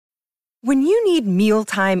When you need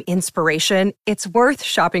mealtime inspiration, it's worth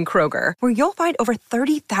shopping Kroger, where you'll find over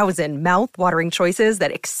 30,000 mouth-watering choices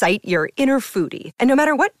that excite your inner foodie. And no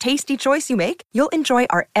matter what tasty choice you make, you'll enjoy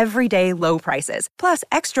our everyday low prices, plus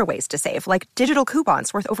extra ways to save, like digital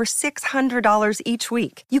coupons worth over $600 each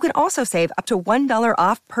week. You can also save up to $1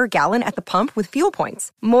 off per gallon at the pump with fuel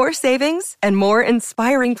points. More savings and more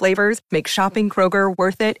inspiring flavors make shopping Kroger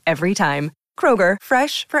worth it every time. Kroger,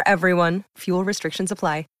 fresh for everyone. Fuel restrictions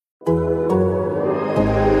apply.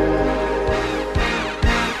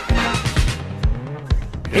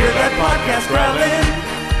 Hear that podcast growling,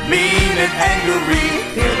 mean and angry.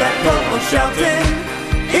 Hear that co-host shouting,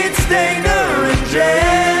 it's Dana and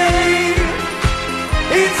Jay.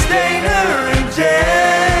 It's Dana and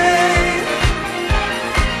Jay.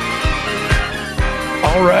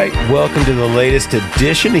 All right, welcome to the latest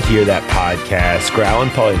edition of Hear That Podcast.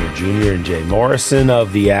 Growling, Paul Dehner Jr. and Jay Morrison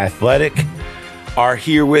of The Athletic are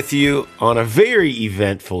here with you on a very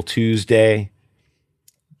eventful Tuesday.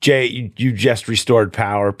 Jay, you just restored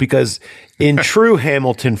power because in true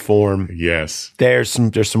Hamilton form, yes, there's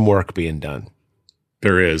some work being done.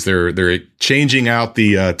 There is. They're changing out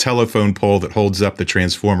the telephone pole that holds up the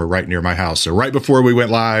transformer right near my house. So right before we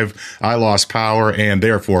went live, I lost power and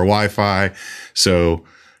therefore Wi-Fi. So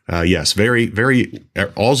yes, very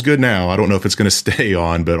all's good now. I don't know if it's going to stay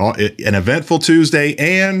on, but an eventful Tuesday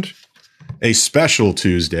and a special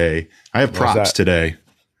Tuesday. I have props today.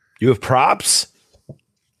 You have props?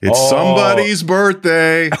 It's somebody's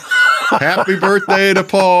birthday. Happy birthday to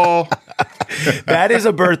Paul. That is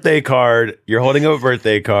a birthday card. You're holding up a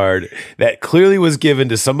birthday card that clearly was given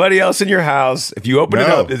to somebody else in your house. If you open it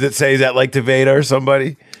up, does it say, is that like Taveda or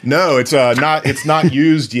somebody? No, it's not. It's not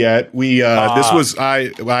used yet. This was I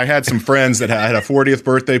had some friends that had a 40th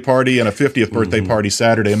birthday party and a 50th birthday party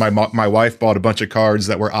Saturday. And my wife bought a bunch of cards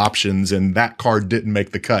that were options, and that card didn't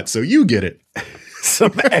make the cut. So you get it.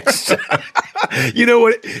 Some extra. You know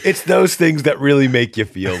what? It's those things that really make you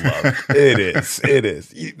feel loved. It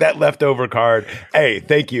is. That leftover card. Hey,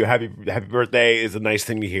 thank you. Happy birthday is a nice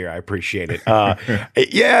thing to hear. I appreciate it.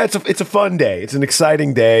 Yeah, it's a fun day. It's an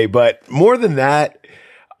exciting day. But more than that,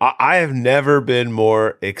 I have never been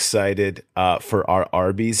more excited for our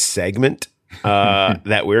Arby's segment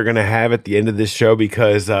that we're going to have at the end of this show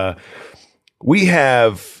because I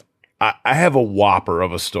have a whopper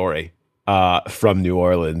of a story from New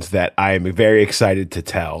Orleans that I am very excited to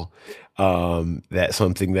tell. That's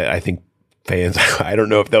something that I think fans, I don't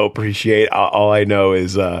know if they'll appreciate. All I know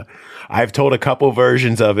is I've told a couple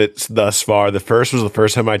versions of it thus far. The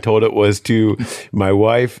first time I told it was to my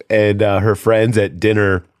wife and her friends at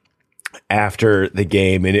dinner after the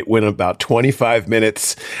game, and it went about 25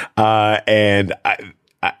 minutes, and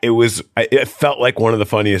it felt like one of the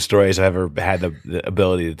funniest stories I ever had the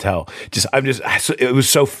ability to tell. It was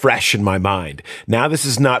so fresh in my mind. Now this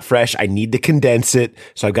is not fresh. I need to condense it.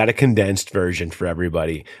 So I've got a condensed version for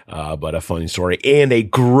everybody. But a funny story and a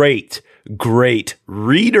great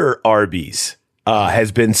reader Arby's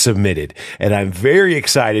has been submitted. And I'm very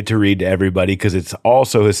excited to read to everybody because it's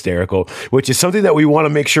also hysterical, which is something that we want to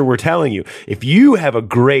make sure we're telling you. If you have a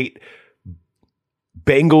great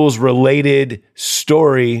Bengals related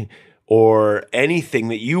story or anything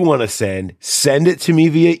that you want to send it to me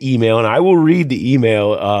via email, and I will read the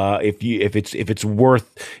email if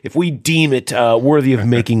we deem it worthy of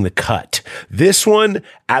making the cut. This one,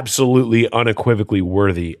 absolutely unequivocally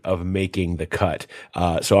worthy of making the cut.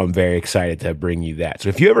 So I'm very excited to bring you that. So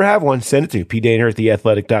if you ever have one, send it to me,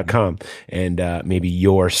 pdehner@theathletic.com, and maybe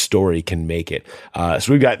your story can make it.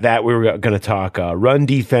 So we've got that. We were going to talk run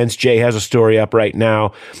defense. Jay has a story up right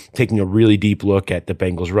now, taking a really deep look at the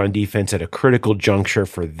Bengals run defense at a critical juncture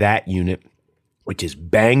for that unit, which is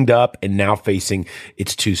banged up and now facing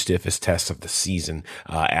its two stiffest tests of the season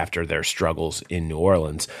after their struggles in New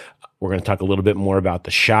Orleans. We're going to talk a little bit more about the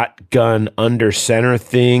shotgun under center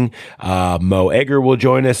thing. Mo Egger will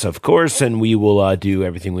join us, of course, and we will do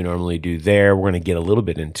everything we normally do there. We're going to get a little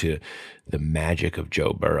bit into the magic of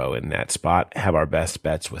Joe Burrow in that spot, have our best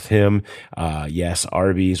bets with him. Yes,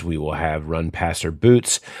 Arby's. We will have run passer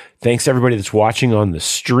boots. Thanks to everybody that's watching on the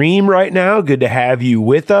stream right now. Good to have you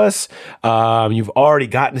with us. You've already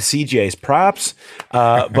gotten to CJ's props,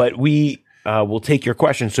 but we'll take your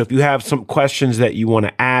questions. So if you have some questions that you want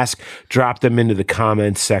to ask, drop them into the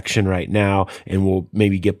comments section right now, and we'll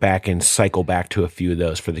maybe get back and cycle back to a few of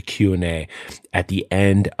those for the Q&A at the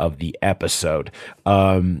end of the episode.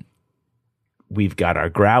 We've got our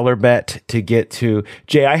growler bet to get to.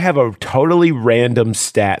 Jay, I have a totally random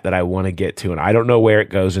stat that I want to get to, and I don't know where it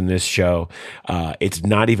goes in this show. It's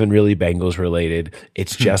not even really Bengals related.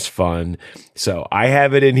 It's just fun. So I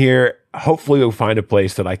have it in here. Hopefully we'll find a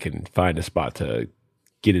place that I can find a spot to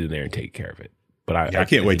get it in there and take care of it. But I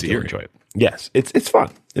can't wait to hear enjoy it. Yes, it's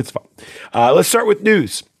fun. It's fun. Let's start with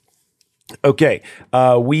news. Okay,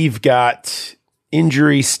 we've got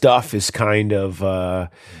injury stuff is kind of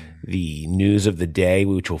the news of the day,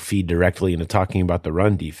 which will feed directly into talking about the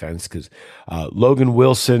run defense because Logan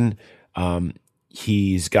Wilson,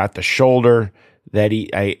 he's got the shoulder that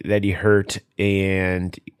he hurt,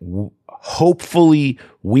 and hopefully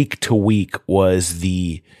week to week was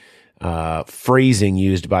the phrasing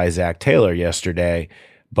used by Zach Taylor yesterday.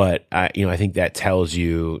 But I think that tells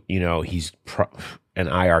you, he's an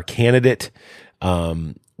IR candidate.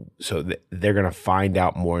 So they're going to find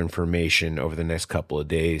out more information over the next couple of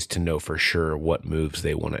days to know for sure what moves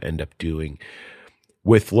they want to end up doing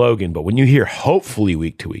with Logan. But when you hear hopefully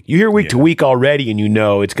week to week, you hear week to week already, and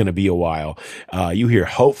it's going to be a while. You hear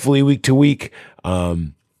hopefully week to week,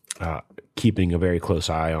 keeping a very close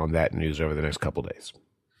eye on that news over the next couple of days.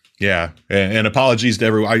 Yeah, and apologies to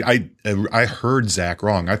everyone. I heard Zach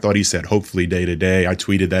wrong. I thought he said hopefully day to day. I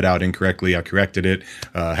tweeted that out incorrectly. I corrected it.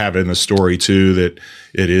 Have it in the story too that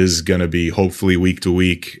it is going to be hopefully week to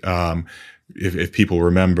week. If people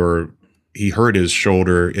remember, he hurt his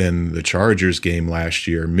shoulder in the Chargers game last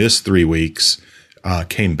year, missed 3 weeks,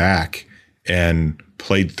 came back and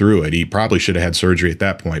played through it. He probably should have had surgery at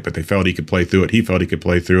that point, but they felt he could play through it. He felt he could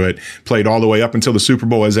play through it. Played all the way up until the Super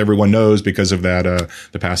Bowl, as everyone knows, because of that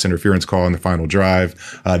the pass interference call in the final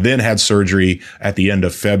drive. Then had surgery at the end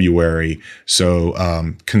of February.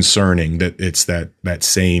 So concerning that it's that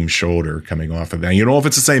same shoulder coming off of that. You don't know if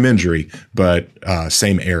it's the same injury, but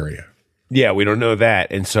same area. Yeah, we don't know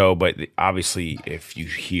that. And so, but obviously, if you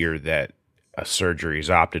hear that a surgery is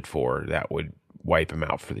opted for, that would wipe him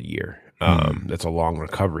out for the year. That's a long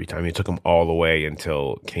recovery time. It took him all the way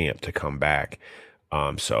until camp to come back.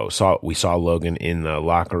 We saw Logan in the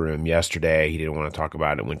locker room yesterday. He didn't want to talk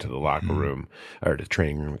about it. Went to the locker room or the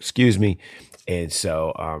training room, excuse me. And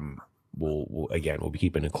so we'll be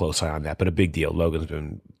keeping a close eye on that. But a big deal. Logan's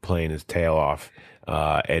been playing his tail off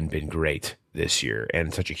and been great this year,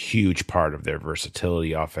 and such a huge part of their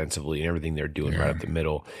versatility offensively and everything they're doing right up the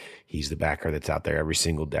middle. He's the backer that's out there every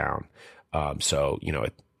single down.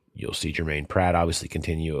 You'll see Jermaine Pratt obviously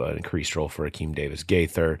continue an increased role for Akeem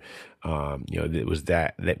Davis-Gaither. It was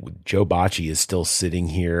that Joe Bocci is still sitting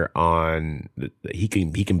here on. He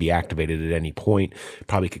can be activated at any point.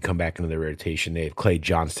 Probably could come back into the rotation. They have Clay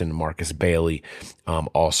Johnston and Marcus Bailey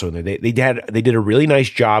also. They did a really nice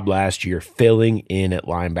job last year filling in at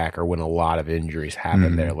linebacker when a lot of injuries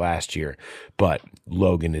happened there last year. But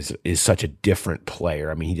Logan is such a different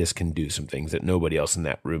player. I mean, he just can do some things that nobody else in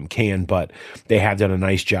that room can. But they have done a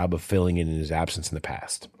nice job of filling in his absence in the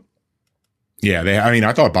past. Yeah,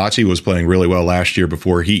 I thought Bocci was playing really well last year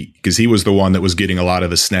because he was the one that was getting a lot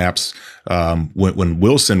of the snaps when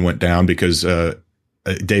Wilson went down because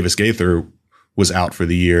Davis-Gaither was out for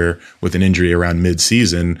the year with an injury around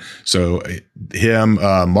mid-season. So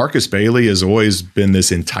Marcus Bailey has always been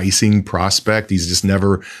this enticing prospect. He's just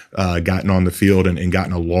never gotten on the field and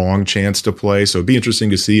gotten a long chance to play. So it'd be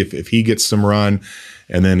interesting to see if he gets some run.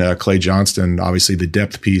 And then Clay Johnston, obviously the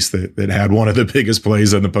depth piece that had one of the biggest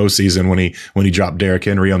plays in the postseason when he dropped Derrick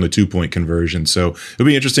Henry on the 2-point conversion. So it'll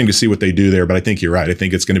be interesting to see what they do there. But I think you're right. I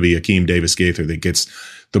think it's going to be Akeem Davis-Gaither that gets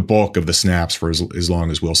the bulk of the snaps for as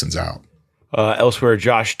long as Wilson's out. Elsewhere,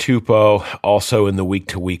 Josh Tupou also in the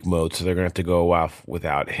week-to-week mode, so they're going to have to go off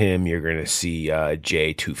without him. You're going to see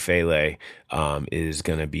Jay Tufele is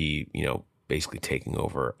going to be, basically taking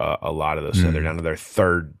over a lot of those. So they're down to their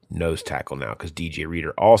third nose tackle now because DJ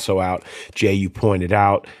Reader also out. Jay, you pointed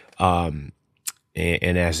out and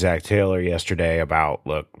asked Zach Taylor yesterday about,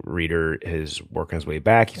 look, Reader is working his way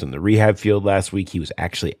back. He's on the rehab field last week. He was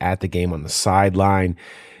actually at the game on the sideline.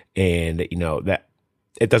 And, that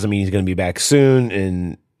it doesn't mean he's going to be back soon.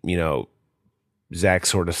 And, Zach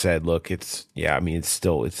sort of said, look, it's a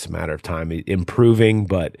matter of time improving,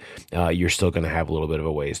 but you're still going to have a little bit of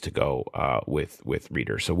a ways to go with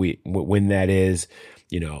Reader. So when that is,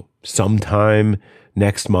 sometime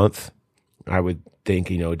next month, I would think,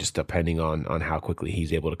 just depending on how quickly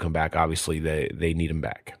he's able to come back. Obviously, they need him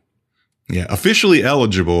back. Yeah, officially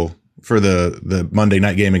eligible for the Monday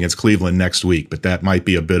night game against Cleveland next week, but that might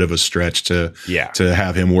be a bit of a stretch to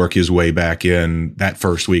have him work his way back in that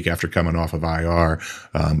first week after coming off of IR,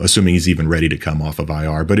 assuming he's even ready to come off of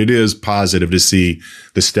IR. But it is positive to see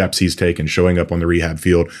the steps he's taken, showing up on the rehab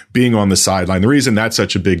field, being on the sideline. The reason that's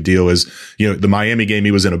such a big deal is, the Miami game,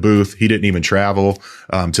 he was in a booth. He didn't even travel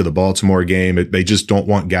to the Baltimore game. They just don't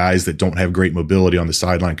want guys that don't have great mobility on the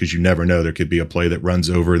sideline, because you never know. There could be a play that runs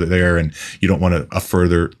over there, and you don't want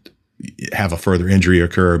to have a further injury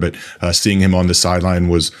occur. But seeing him on the sideline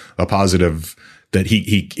was a positive, that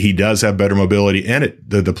he does have better mobility. And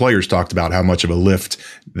the players talked about how much of a lift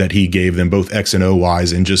that he gave them, both X and O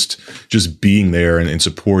wise, and just being there and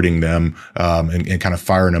supporting them, and kind of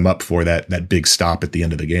firing them up for that big stop at the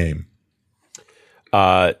end of the game.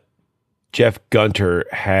 Jeff Gunter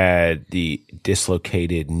had the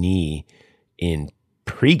dislocated knee in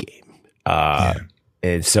pregame.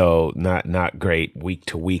 And so not great week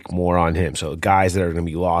to week, more on him. So guys that are going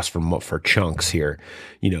to be lost for chunks here,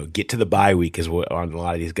 get to the bye week is what on a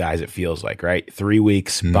lot of these guys it feels like, right? 3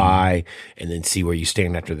 weeks bye, and then see where you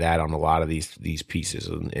stand after that on a lot of these pieces.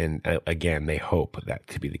 And again, they hope that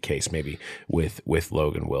to be the case, maybe with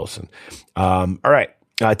Logan Wilson. All right.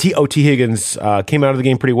 T. Higgins came out of the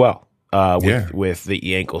game pretty well. With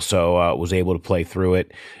the ankle, so was able to play through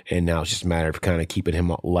it, and now it's just a matter of kind of keeping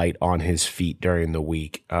him light on his feet during the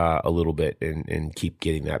week a little bit, and keep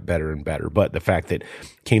getting that better and better. But the fact that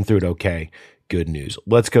came through it okay, good news.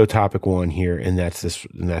 Let's go topic one here, and that's the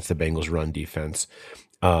Bengals run defense.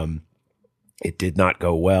 It did not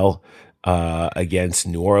go well against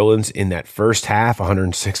New Orleans in that first half.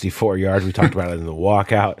 164 yards. We talked about it in the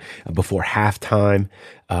walkout before halftime,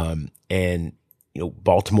 and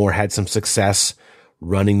Baltimore had some success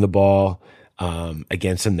running the ball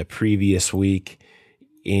against them the previous week,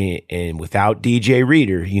 and without DJ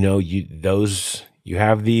Reader, you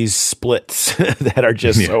have these splits that are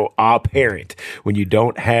just so apparent. When you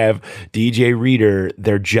don't have DJ Reader,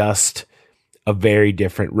 they're just a very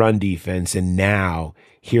different run defense. And now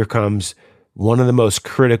here comes one of the most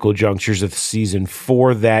critical junctures of the season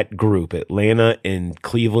for that group. Atlanta and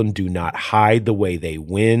Cleveland do not hide the way they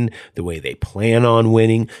win, the way they plan on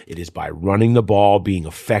winning. It is by running the ball, being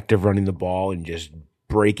effective running the ball, and just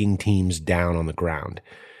breaking teams down on the ground.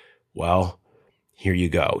 Well, here you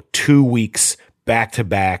go. 2 weeks back to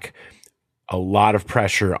back, a lot of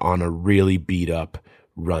pressure on a really beat up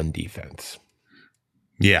run defense.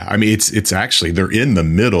 Yeah, I mean, it's actually, they're in the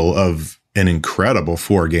middle of an incredible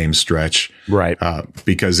 4-game stretch, right?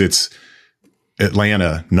 Because it's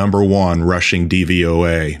Atlanta, number 1 rushing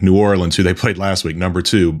DVOA, New Orleans, who they played last week, number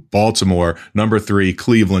 2, Baltimore, number 3,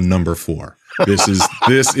 Cleveland, number 4. This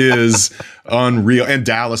is unreal, and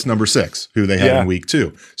Dallas, number 6, who they had in week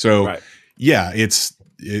 2. So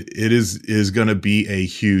it is going to be a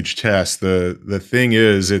huge test. The thing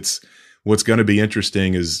is, what's going to be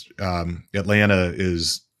interesting is Atlanta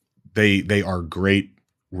is they are great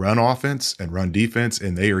run offense and run defense,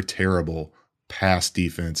 and they are terrible pass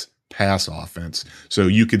defense, pass offense. So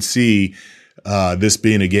you could see this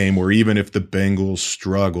being a game where even if the Bengals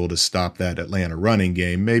struggle to stop that Atlanta running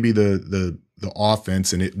game, maybe the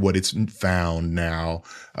offense and what it's found now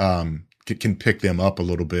can pick them up a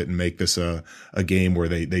little bit and make this a game where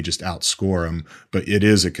they just outscore them. But it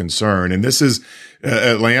is a concern. And this is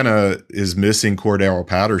Atlanta is missing Cordell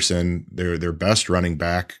Patterson, their best running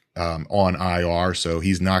back, on IR. So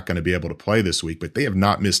he's not going to be able to play this week, but they have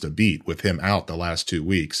not missed a beat with him out the last 2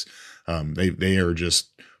 weeks. They are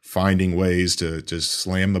just finding ways to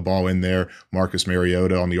slam the ball in there. Marcus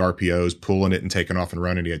Mariota on the RPOs, pulling it and taking off and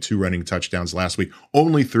running. He had 2 running touchdowns last week,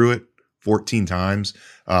 only threw it 14 times.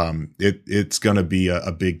 It's going to be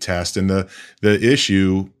a big test. And the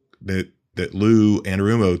issue that Lou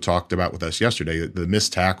Anarumo talked about with us yesterday, the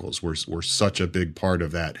missed tackles were such a big part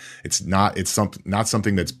of that. It's not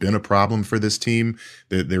something that's been a problem for this team.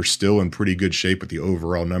 They're still in pretty good shape with the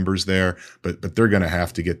overall numbers there, but they're going to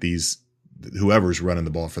have to get whoever's running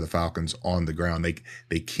the ball for the Falcons on the ground.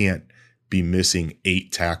 They can't be missing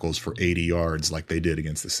 8 tackles for 80 yards like they did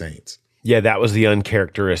against the Saints. Yeah, that was the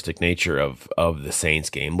uncharacteristic nature of the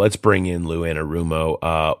Saints game. Let's bring in Lou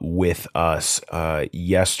Anarumo with us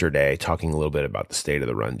yesterday, talking a little bit about the state of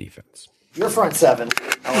the run defense. Your front 7,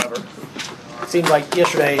 however, seemed like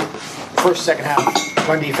yesterday, first, second half,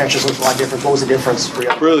 run defense just looked a lot different. What was the difference for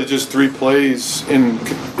you? Really just 3 plays in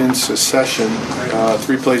succession.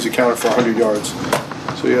 3 plays accounted for 100 yards.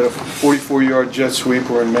 So you had a 44-yard jet sweep.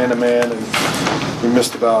 We're in man-to-man, and we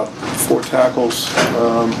missed about 4 tackles.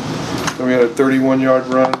 Then we had a 31-yard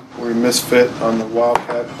run where we misfit on the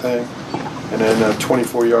Wildcat thing, and then a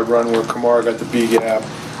 24-yard run where Kamara got the B gap.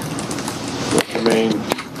 Jermaine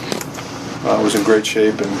was in great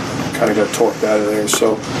shape and kind of got torqued out of there.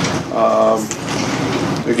 So,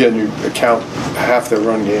 again, you account half their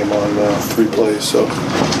run game on 3 plays, so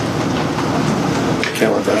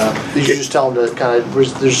can't let that happen. Did you just tell them to kind of,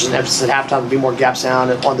 there's just an emphasis at halftime to be more gap sound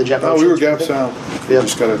on the jet? No, we were gap sound. Yeah. We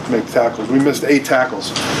just got to make tackles. We missed 8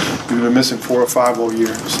 tackles. We've been missing 4 or 5 all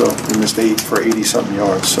year, so we missed 8 for 80-something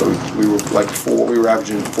yards. So we were like 4. We were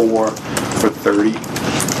averaging 4 for 30,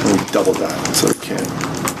 and we doubled that. So we can't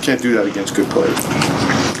do that against good players.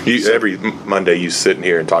 Every Monday you sit in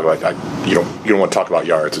here and talk about you don't want to talk about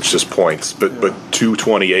yards. It's just points. But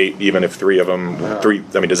 228, even if 3 of them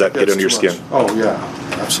does that get under your skin? Much. Oh yeah,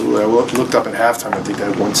 absolutely. I looked up at halftime. I think they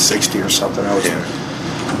had 160 or something. I was,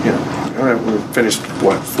 we finished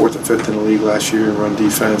 4th or 5th in the league last year in run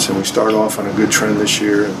defense, and we started off on a good trend this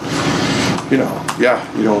year. And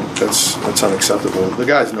that's unacceptable. The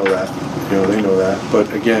guys know that. They know that.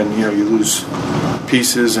 But again, you lose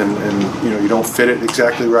pieces and you don't fit it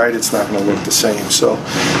exactly right, it's not going to look the same. So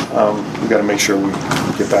we got to make sure we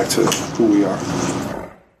get back to who we are.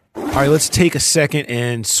 All right, let's take a second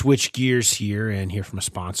and switch gears here and hear from a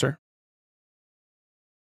sponsor.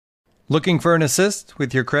 Looking for an assist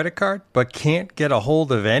with your credit card but can't get a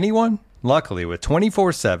hold of anyone? Luckily, with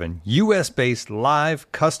 24/7 U.S.-based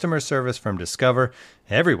live customer service from Discover,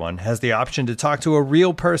 everyone has the option to talk to a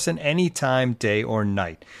real person anytime, day or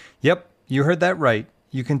night. Yep, you heard that right.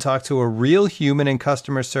 You can talk to a real human in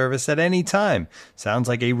customer service at any time. Sounds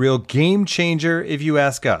like a real game changer if you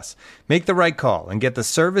ask us. Make the right call and get the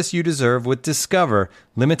service you deserve with Discover.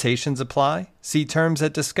 Limitations apply. See terms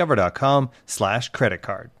at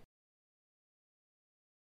discover.com/creditcard.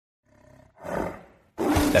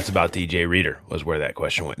 That's about DJ Reader was where that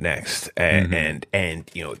question went next. And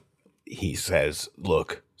he says,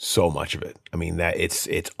 look, so much of it. I mean, that it's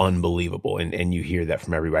unbelievable. And you hear that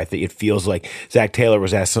from everybody. I think it feels like Zach Taylor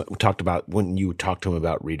was talked about when you talked to him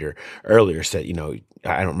about Reader earlier, said,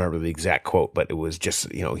 I don't remember the exact quote, but it was just,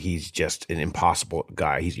 he's just an impossible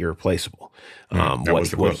guy. He's irreplaceable.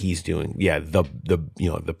 What he's doing. Yeah. The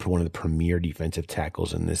one of the premier defensive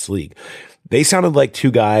tackles in this league. They sounded like 2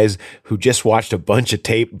 guys who just watched a bunch of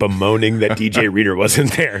tape bemoaning that DJ Reader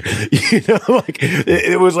wasn't there.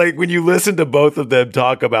 It was like when you listen to both of them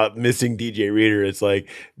talk about missing DJ Reader, it's like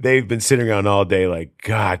they've been sitting around all day like,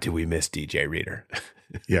 God, do we miss DJ Reader?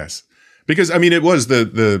 Yes. Because, it was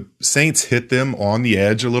the Saints hit them on the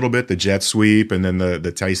edge a little bit, the jet sweep, and then the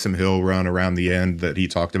Taysom Hill run around the end that he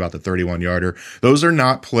talked about, the 31-yarder. Those are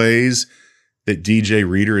not plays that DJ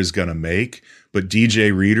Reader is going to make, but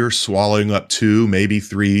DJ Reader swallowing up 2, maybe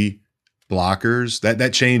 3 blockers,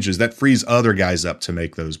 that changes. That frees other guys up to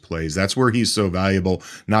make those plays. That's where he's so valuable,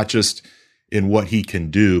 not just in what he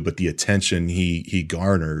can do, but the attention he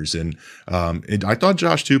garners. And I thought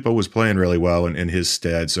Josh Tupou was playing really well in his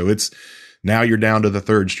stead. So it's now you're down to the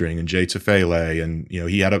 3rd string and Jay Tufele, and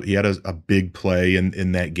he had a big play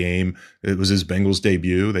in that game. It was his Bengals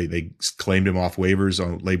debut. They claimed him off waivers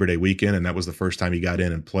on Labor Day weekend, and that was the first time he got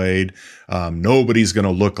in and played. Nobody's going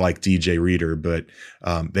to look like DJ Reader, but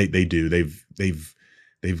they do. They've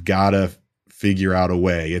got to figure out a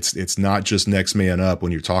way. It's not just next man up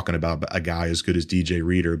when you're talking about a guy as good as DJ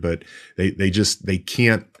Reader, but they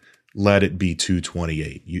can't let it be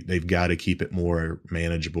 228. They've got to keep it more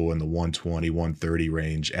manageable in the 120, 130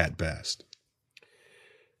 range at best.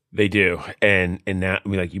 They do. And now,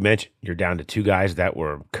 like you mentioned, you're down to 2 guys that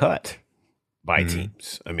were cut by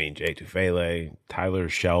teams. Jay Tufele, Tyler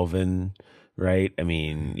Shelvin, right?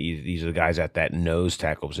 These are the guys at that nose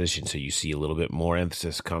tackle position. So you see a little bit more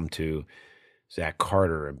emphasis come to Zach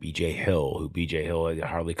Carter and BJ Hill, who BJ Hill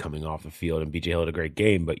hardly coming off the field, and BJ Hill had a great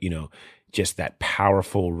game, but just that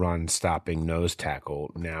powerful run stopping nose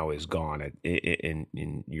tackle now is gone,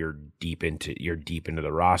 and you're deep into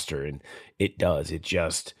the roster, and it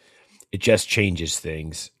just changes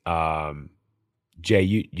things. Jay,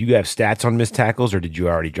 you have stats on missed tackles, or did you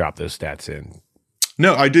already drop those stats in?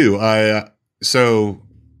 No, I do. So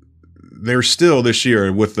they're still this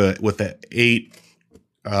year with the 8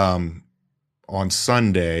 on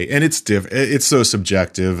Sunday, and it's it's so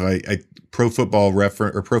subjective. Pro Football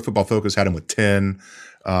Focus had him with 10.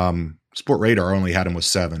 Sport Radar only had him with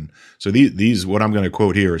 7. So these what I'm going to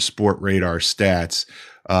quote here is Sport Radar stats.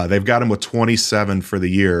 They've got him with 27 for the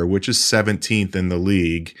year, which is 17th in the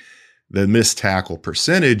league. The missed tackle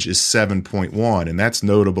percentage is 7.1, and that's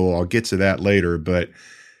notable. I'll get to that later, but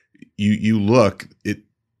you look,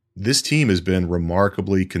 this team has been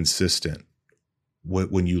remarkably consistent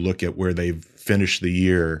when you look at where they've finished the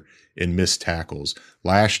year in missed tackles.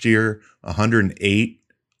 Last year, 108,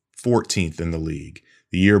 14th in the league.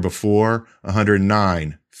 The year before,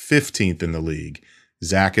 109, 15th in the league.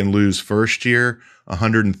 Zach and Lou's first year,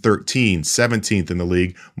 113, 17th in the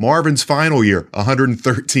league. Marvin's final year,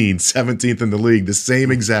 113, 17th in the league, the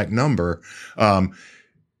same exact number. Where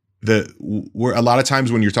a lot of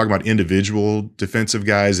times when you're talking about individual defensive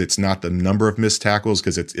guys, it's not the number of missed tackles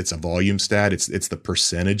because it's a volume stat. It's the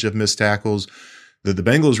percentage of missed tackles. The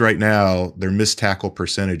Bengals right now, their missed tackle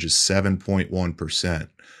percentage is 7.1%.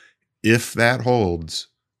 If that holds,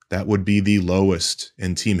 that would be the lowest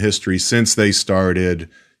in team history since they started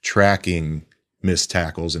tracking missed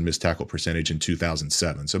tackles and missed tackle percentage in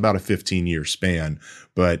 2007. So about a 15-year span.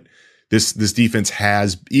 But this defense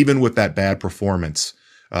has, even with that bad performance,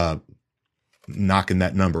 knocking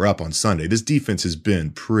that number up on Sunday, this defense has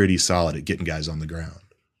been pretty solid at getting guys on the ground.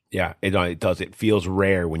 Yeah, it does. It feels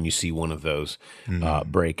rare when you see one of those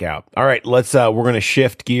break out. All right, we're going to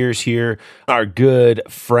shift gears here. Our good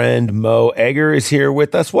friend Mo Egger is here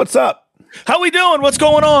with us. What's up? How we doing? What's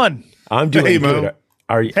going on? I'm doing good.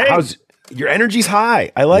 Mo. How's your energy's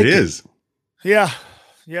high? I like it. It is. Yeah.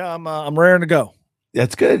 I'm raring to go.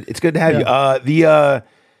 That's good. It's good to have you.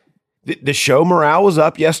 The show morale was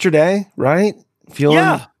up yesterday, right?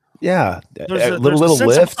 There's a little sense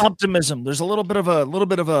lift of optimism. There's a little bit of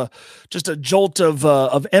a just a jolt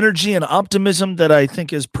of energy and optimism that I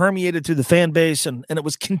think is permeated through the fan base, and it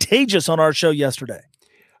was contagious on our show yesterday.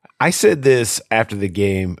 I said this after the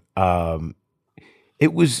game. I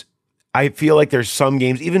feel like there's some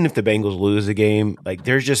games, even if the Bengals lose a game, like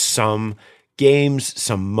there's just some games,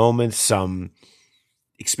 some moments, some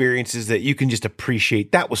experiences that you can just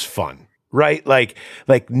appreciate. That was fun. Right? Like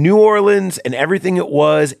New Orleans and everything it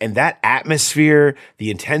was, and that atmosphere, the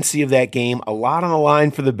intensity of that game, a lot on the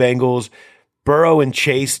line for the Bengals. Burrow and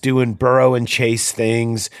Chase doing Burrow and Chase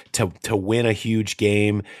things to win a huge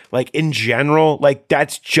game. Like in general, like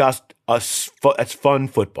that's just that's fun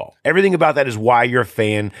football. Everything about that is why you're a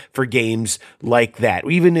fan for games like that.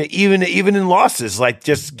 Even in losses, like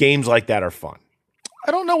just games like that are fun. I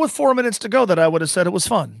don't know with 4 minutes to go that I would have said it was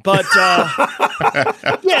fun, but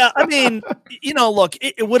yeah, I mean, look,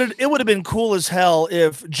 it would have been cool as hell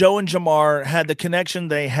if Joe and Jamar had the connection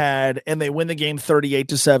they had and they win the game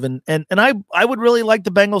 38-7. And I would really like the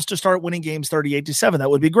Bengals to start winning games 38-7. That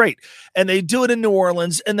would be great. And they do it in New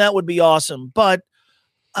Orleans, and that would be awesome. But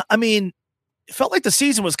I mean, it felt like the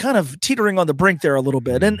season was kind of teetering on the brink there a little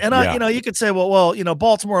bit. And I, you could say, well,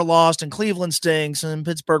 Baltimore lost and Cleveland stinks and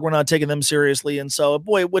Pittsburgh, we're not taking them seriously. And so,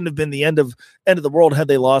 boy, it wouldn't have been the end of the world had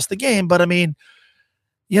they lost the game. But I mean,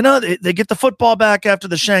 they get the football back after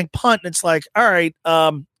the shank punt, and it's like, all right,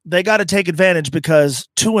 they got to take advantage because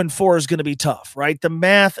 2-4 is going to be tough, right? The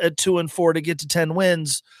math at 2-4 to get to 10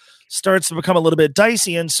 wins starts to become a little bit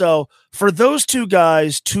dicey. And so for those two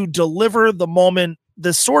guys to deliver the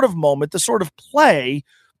sort of play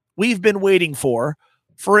we've been waiting for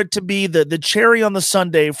it to be the cherry on the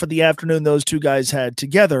sundae for the afternoon those two guys had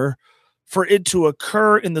together, for it to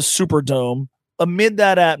occur in the Superdome amid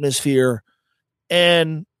that atmosphere,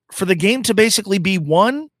 and for the game to basically be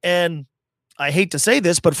won. And I hate to say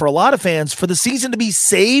this, but for a lot of fans, for the season to be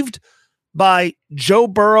saved by Joe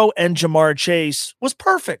Burrow and Jamar Chase was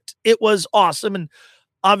perfect. It was awesome. And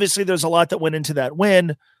obviously there's a lot that went into that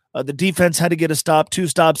win. The defense had to get two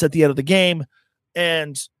stops at the end of the game,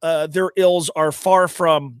 and their ills are far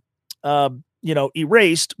from,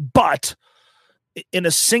 erased. But in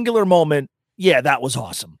a singular moment, yeah, that was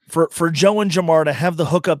awesome for Joe and Jamar to have the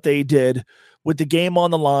hookup they did with the game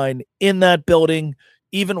on the line in that building.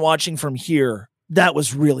 Even watching from here, that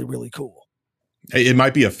was really, really cool. It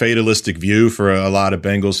might be a fatalistic view for a lot of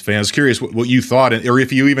Bengals fans. Curious what you thought, or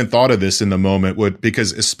if you even thought of this in the moment,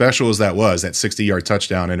 because as special as that was, that 60-yard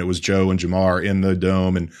touchdown, and it was Joe and Jamar in the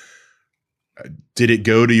dome, and did it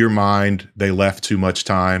go to your mind they left too much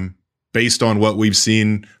time based on what we've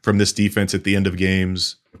seen from this defense at the end of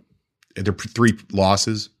games? There 3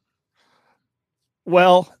 losses.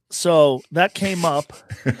 Well, so that came up,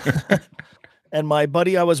 and my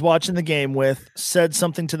buddy I was watching the game with said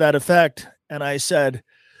something to that effect. And I said,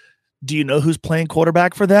 do you know who's playing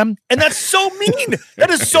quarterback for them? And that's so mean. That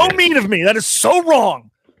is so mean of me. That is so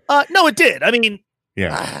wrong. No, it did. I mean,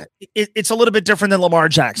 yeah, it's a little bit different than Lamar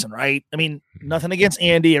Jackson, right? I mean, nothing against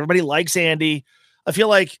Andy. Everybody likes Andy. I feel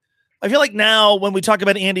like now when we talk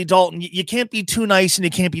about Andy Dalton, you can't be too nice and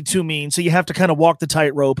you can't be too mean. So you have to kind of walk the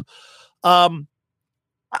tightrope.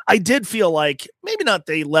 I did feel like maybe not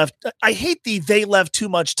they left. I hate they left too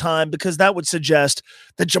much time, because that would suggest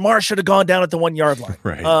that Jamar should have gone down at the 1 yard line.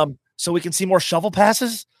 Right. So we can see more shovel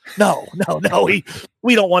passes. No.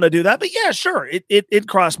 We don't want to do that, but yeah, sure. It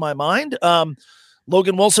crossed my mind.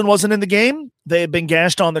 Logan Wilson wasn't in the game. They had been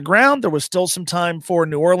gashed on the ground. There was still some time for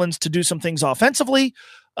New Orleans to do some things offensively.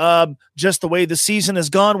 just the way the season has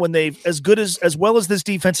gone when they've as well as this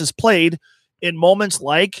defense has played in moments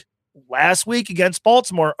like last week against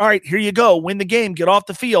Baltimore. All right, here you go. Win the game. Get off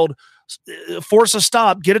the field. Force a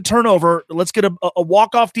stop. Get a turnover. Let's get a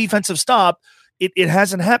walk-off defensive stop. It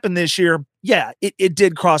hasn't happened this year. Yeah, it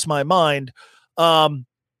did cross my mind. But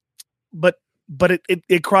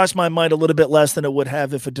it crossed my mind a little bit less than it would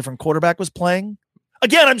have if a different quarterback was playing.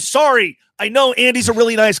 Again, I'm sorry. I know Andy's a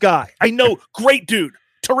really nice guy. I know, great dude,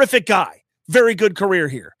 terrific guy, very good career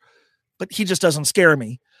here. But he just doesn't scare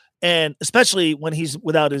me. And especially when he's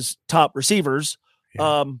without his top receivers.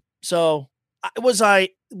 Yeah.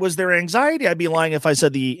 Was there anxiety? I'd be lying if I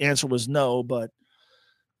said the answer was no, but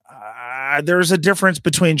there's a difference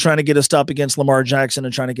between trying to get a stop against Lamar Jackson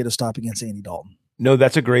and trying to get a stop against Andy Dalton. No,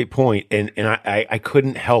 that's a great point. And I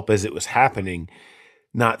couldn't help as it was happening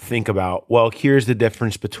not think about, well, here's the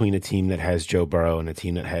difference between a team that has Joe Burrow and a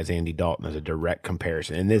team that has Andy Dalton as a direct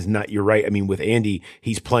comparison. And there's not, you're right. I mean, with Andy,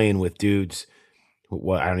 he's playing with dudes.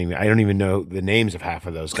 Well, I don't even know the names of half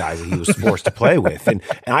of those guys that he was forced to play with. And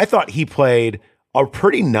I thought he played a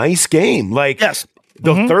pretty nice game. Like, yes.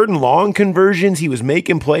 The third and long conversions, he was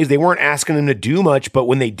making plays. They weren't asking him to do much, but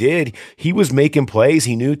when they did, he was making plays.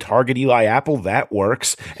 He knew target Eli Apple, that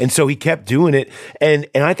works. And so he kept doing it. And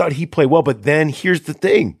I thought he played well. But then here's the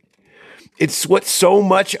thing. It's what so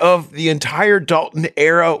much of the entire Dalton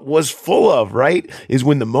era was full of, right? Is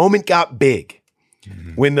when the moment got big,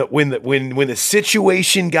 when the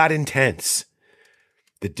situation got intense.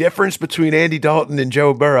 The difference between Andy Dalton and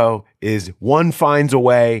Joe Burrow is one finds a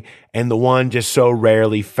way and the one just so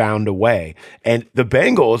rarely found a way. And the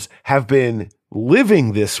Bengals have been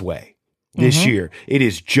living this way this year. It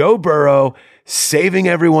is Joe Burrow saving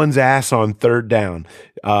everyone's ass on third down.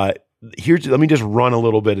 Let me just run a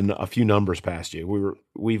little bit and a few numbers past you.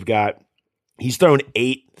 He's thrown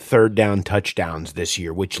 8 third down touchdowns this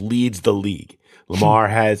year, which leads the league. Lamar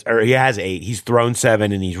has 8. He's thrown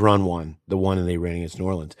 7 and he's run 1. The one that they ran against New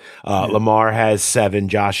Orleans. Lamar has 7.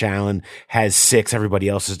 Josh Allen has 6. Everybody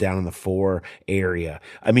else is down in the 4 area.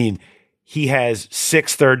 I mean, he has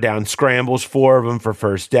 6 third down scrambles, 4 of them for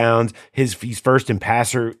first downs. He's first in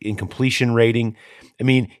passer in completion rating. I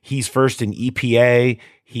mean, he's first in EPA.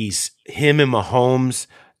 Him and Mahomes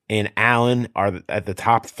and Allen are at the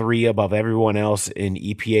top 3 above everyone else in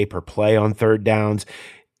EPA per play on third downs.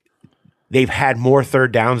 They've had more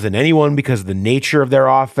third downs than anyone because of the nature of their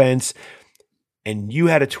offense. And you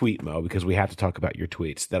had a tweet, Mo, because we have to talk about your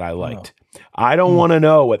tweets that I liked. I don't want to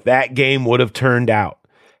know what that game would have turned out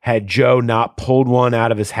had Joe not pulled one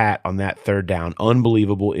out of his hat on that third down.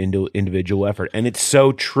 Unbelievable individual effort. And it's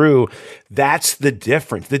so true. That's the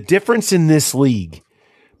difference. The difference in this league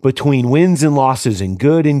between wins and losses and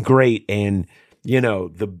good and great and,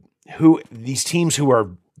 these teams who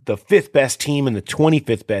are the 5th best team and the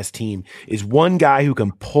 25th best team is one guy who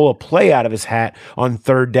can pull a play out of his hat on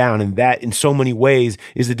third down. And that in so many ways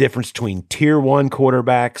is the difference between tier 1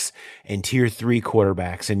 quarterbacks and tier 3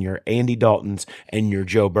 quarterbacks and your Andy Daltons and your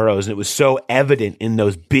Joe Burrows. And it was so evident in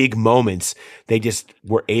those big moments. They just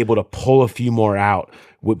were able to pull a few more out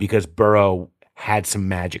because Burrow had some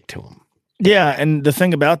magic to him. Yeah, and the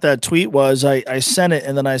thing about that tweet was I sent it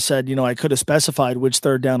and then I said, I could have specified which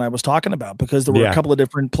third down I was talking about because there were a couple of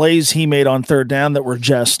different plays he made on third down that were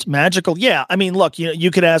just magical. Yeah, I mean, look, you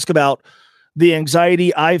could ask about the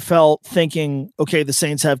anxiety I felt thinking, okay, the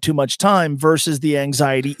Saints have too much time versus the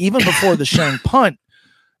anxiety even before the Shank punt.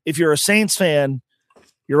 If you're a Saints fan,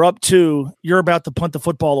 you're up 2, you're about to punt the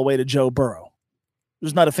football away to Joe Burrow.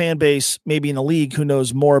 There's not a fan base maybe in the league who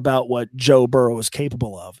knows more about what Joe Burrow is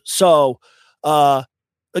capable of. So,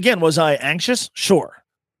 again, was I anxious? Sure.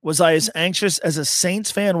 Was I as anxious as a Saints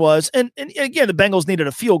fan was? And again, the Bengals needed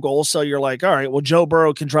a field goal. So you're like, all right, well, Joe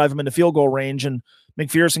Burrow can drive him into field goal range and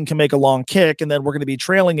McPherson can make a long kick and then we're going to be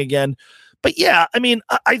trailing again. But yeah, I mean,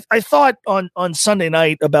 I thought on Sunday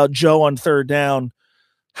night about Joe on third down,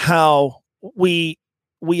 how we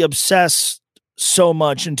obsess so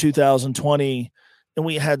much in 2020 and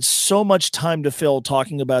we had so much time to fill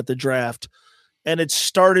talking about the draft. And it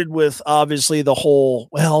started with obviously the whole,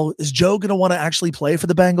 well, is Joe going to want to actually play for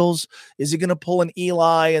the Bengals? Is he going to pull an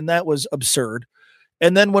Eli? And that was absurd.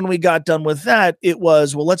 And then when we got done with that, it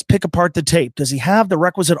was, well, let's pick apart the tape. Does he have the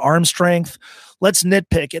requisite arm strength? Let's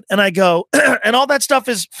nitpick it. And I go, and all that stuff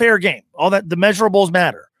is fair game. All that, the measurables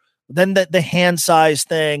matter. Then the hand size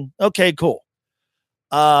thing. Okay, cool.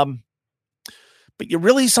 But you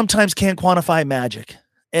really sometimes can't quantify magic.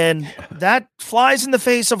 And that flies in the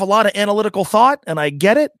face of a lot of analytical thought, and I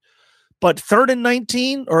get it. But 3rd and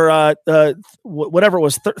 19 or whatever it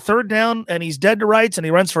was, third down, and he's dead to rights, and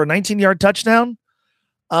he runs for a 19-yard touchdown.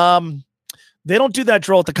 They don't do that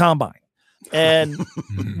drill at the combine. And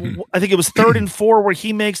I think it was 3rd and 4 where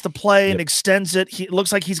he makes the play and extends it. It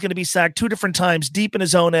looks like he's going to be sacked 2 different times deep in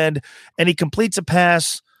his own end, and he completes a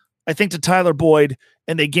pass, I think, to Tyler Boyd,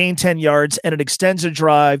 and they gain 10 yards, and it extends a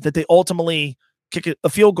drive that they ultimately kick a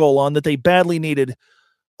field goal on that they badly needed.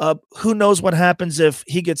 Who knows what happens if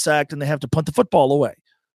he gets sacked and they have to punt the football away.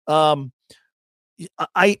 I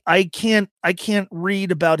can't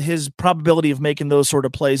read about his probability of making those sort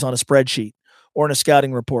of plays on a spreadsheet or in a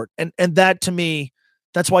scouting report. And that, to me,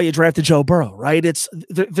 that's why you drafted Joe Burrow, right?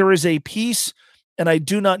 There is a piece, and I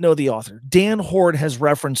do not know the author. Dan Horde has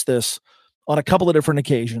referenced this on a couple of different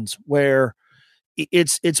occasions where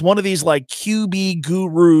it's one of these like QB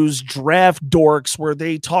gurus, draft dorks, where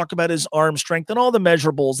they talk about his arm strength and all the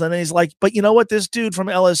measurables. And then he's like, but you know what? This dude from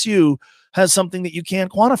LSU has something that you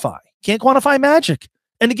can't quantify. Can't quantify magic.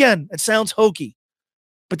 And again, it sounds hokey,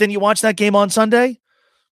 but then you watch that game on Sunday,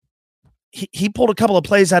 he pulled a couple of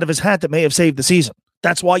plays out of his hat that may have saved the season.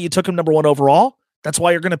 That's why you took him number 1 overall. That's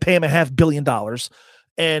why you're going to pay him $500 million.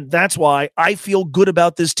 And that's why I feel good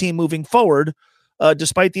about this team moving forward,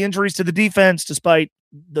 despite the injuries to the defense, despite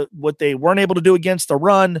what they weren't able to do against the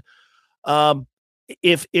run.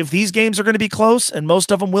 If these games are going to be close, and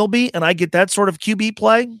most of them will be, and I get that sort of QB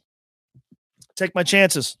play, take my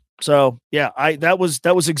chances. So yeah, that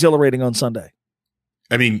was exhilarating on Sunday.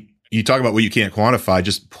 I mean, you talk about what you can't quantify,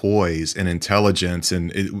 just poise and intelligence, and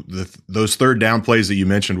those 3rd down plays that you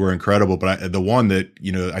mentioned were incredible. But the one that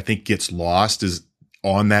I think gets lost is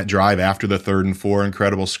on that drive after the 3rd and 4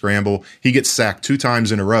 incredible scramble. He gets sacked 2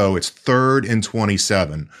 times in a row. It's 3rd and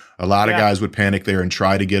 27. A lot of guys would panic there and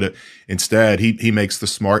try to get it. Instead, he makes the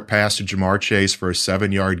smart pass to Jamar Chase for a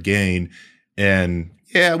 7-yard gain. And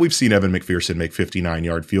yeah, we've seen Evan McPherson make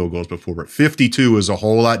 59-yard field goals before, but 52 is a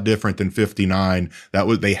whole lot different than 59.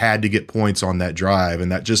 They had to get points on that drive,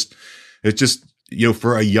 and it's just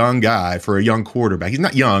for a young guy, for a young quarterback, he's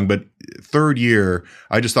not young, but 3rd year,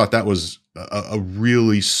 I just thought that was a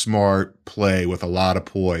really smart play with a lot of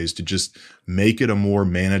poise to just make it a more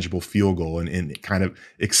manageable field goal and kind of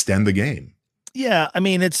extend the game. Yeah, I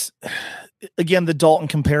mean, it's again the Dalton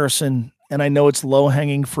comparison, and I know it's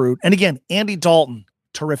low-hanging fruit. And again, Andy Dalton,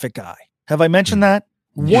 terrific guy. Have I mentioned that?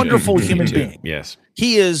 Wonderful human being. Yes.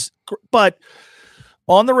 He is, but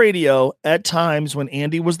on the radio, at times when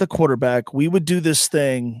Andy was the quarterback, we would do this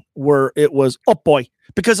thing where it was, oh boy,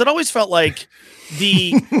 because it always felt like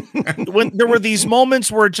when there were these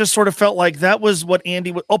moments where it just sort of felt like that was what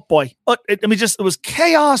Andy would, oh boy. It was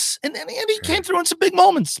chaos. And Andy came through in some big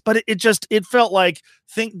moments, but it felt like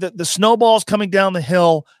the snowball's coming down the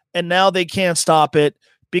hill and now they can't stop it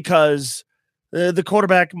because the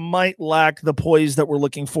quarterback might lack the poise that we're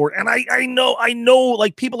looking for. And I know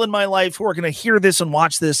like people in my life who are going to hear this and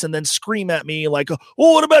watch this and then scream at me like, oh,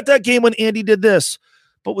 what about that game when Andy did this?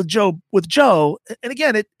 But with Joe, and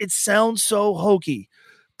again, it sounds so hokey,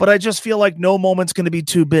 but I just feel like no moment's going to be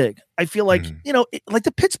too big. I feel like, like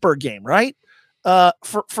the Pittsburgh game, right?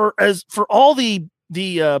 For all the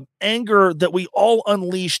anger that we all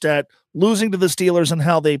unleashed at losing to the Steelers and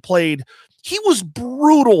how they played, he was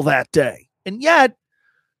brutal that day. And yet,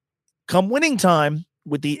 come winning time,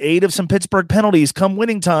 with the aid of some Pittsburgh penalties, come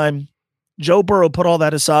winning time, Joe Burrow put all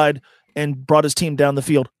that aside and brought his team down the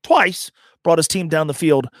field twice, brought his team down the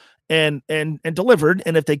field and delivered.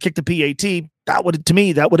 And if they kicked the PAT, that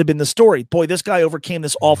would have been the story. Boy, this guy overcame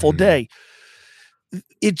this awful day.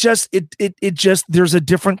 It just, there's a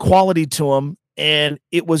different quality to him. And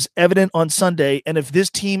it was evident on Sunday. And if this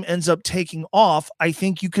team ends up taking off, I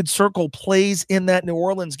think you could circle plays in that New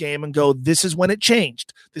Orleans game and go, this is when it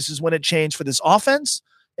changed. This is when it changed for this offense.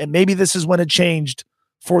 And maybe this is when it changed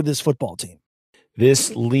for this football team.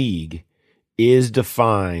 This league is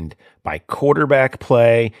defined by quarterback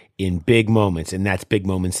play in big moments. And that's big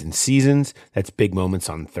moments in seasons. That's big moments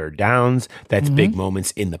on 3rd downs. That's big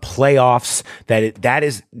moments in the playoffs. That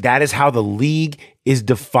is how the league is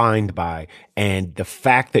defined by. And the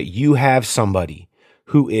fact that you have somebody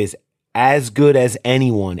who is as good as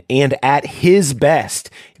anyone and at his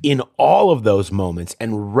best in all of those moments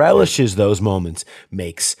and relishes those moments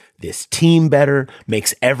makes this team better,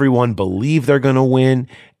 makes everyone believe they're going to win,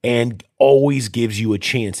 and always gives you a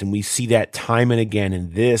chance. And we see that time and again.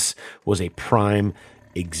 And this was a prime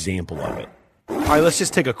example of it. All right, let's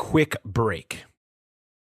just take a quick break.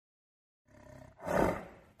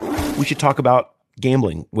 We should talk about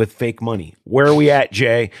gambling with fake money. Where are we at,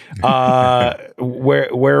 Jay? Where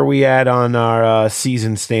are we at on our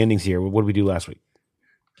season standings here? What did we do last week?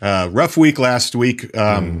 Rough week last week.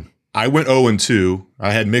 I went 0-2.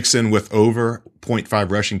 I had Mixon with over 0.5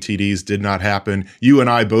 rushing TDs. Did not happen. You and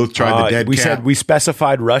I both tried the dead we cat. said we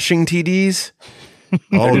specified rushing TDs.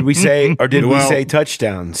 Or did we say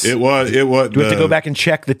touchdowns? It was. Do we have to go back and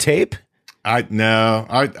check the tape?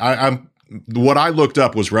 I'm what I looked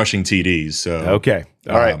up was rushing TDs. So okay.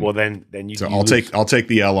 All right. Well, then you. So I'll take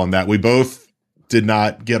the L on that. We both did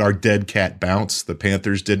not get our dead cat bounce. The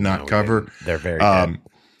Panthers did not cover. They're very dead.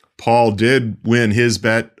 Paul did win his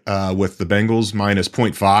bet with the Bengals minus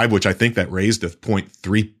 0.5, which I think that raised to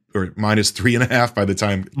 0.3 or minus 3.5 by the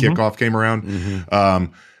time kickoff came around.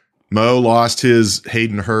 Mo lost his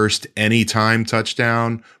Hayden Hurst anytime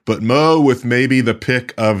touchdown, but Mo with maybe the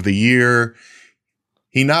pick of the year.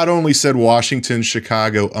 He not only said Washington,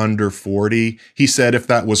 Chicago under 40, he said if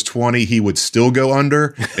that was 20, he would still go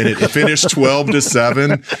under, and it finished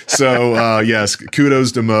 12-7. So, yes,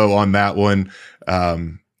 kudos to Mo on that one.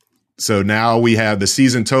 So now we have the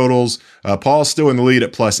season totals. Paul's still in the lead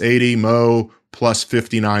at plus 80, Mo plus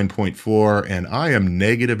 59.4, and I am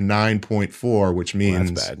negative 9.4, which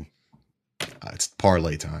means that's bad. It's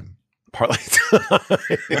parlay time. Parlay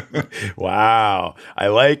time. Wow. I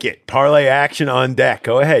like it. Parlay action on deck.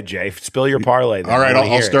 Go ahead, Jay. Spill your parlay. All right,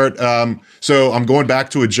 I'll start. So I'm going back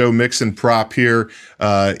to a Joe Mixon prop here.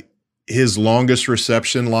 His longest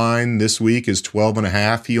reception line this week is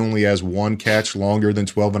 12.5. He only has one catch longer than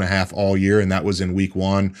 12.5 all year, and that was in week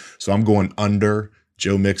 1. So I'm going under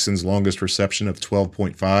Joe Mixon's longest reception of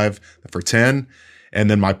 12.5 for 10. And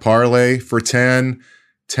then my parlay for 10,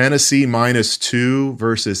 Tennessee minus 2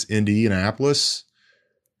 versus Indianapolis.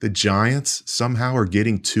 The Giants somehow are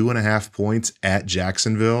getting 2.5 points at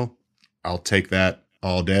Jacksonville. I'll take that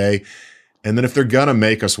all day. And then if they're going to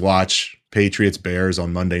make us watch Patriots Bears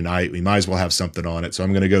on Monday night, we might as well have something on it. So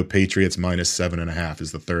I'm going to go Patriots minus 7.5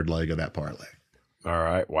 is the third leg of that parlay. All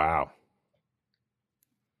right. Wow.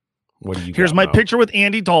 What do you Here's my picture with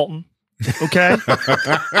Andy Dalton. Okay.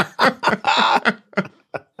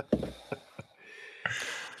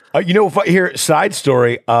 Here, side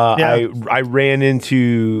story. I ran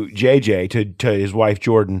into JJ to his wife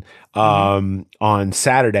Jordan on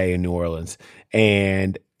Saturday in New Orleans,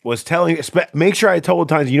 and was telling, make sure I told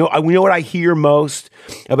times. We know what I hear most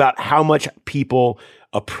about how much people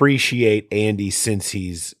appreciate Andy since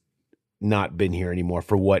he's not been here anymore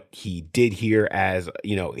for what he did here, as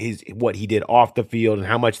what he did off the field, and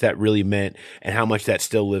how much that really meant, and how much that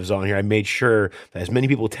still lives on here. I made sure that as many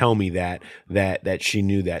people tell me that she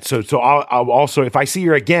knew that. So I'll also, if I see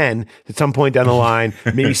her again at some point down the line,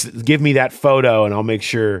 maybe give me that photo, and I'll make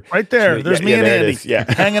sure. Right there, there's me and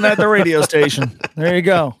Andy, hanging at the radio station. There you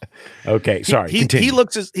go. Okay, sorry. He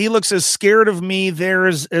looks as scared of me there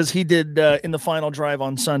as he did in the final drive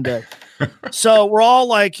on Sunday. So we're all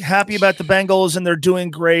like happy about the Bengals and they're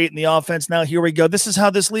doing great in the offense. Now here we go. This is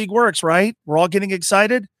how this league works, right? We're all getting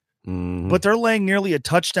excited, but they're laying nearly a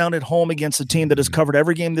touchdown at home against a team that has covered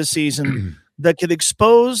every game this season that could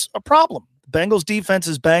expose a problem. The Bengals defense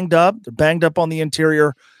is banged up. They're banged up on the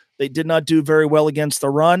interior. They did not do very well against the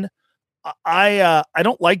run. I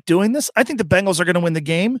don't like doing this. I think the Bengals are going to win the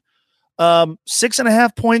game.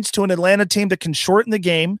 6.5 points to an Atlanta team that can shorten the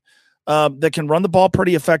game, that can run the ball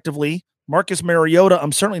pretty effectively. Marcus Mariota,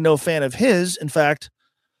 I'm certainly no fan of his. In fact,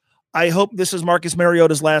 I hope this is Marcus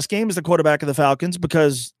Mariota's last game as the quarterback of the Falcons,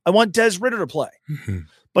 because I want Des Ridder to play.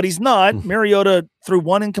 But he's not. Mariota threw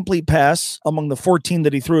one incomplete pass among the 14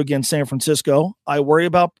 that he threw against San Francisco. I worry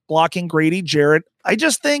about blocking Grady Jarrett. I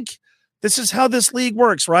just think this is how this league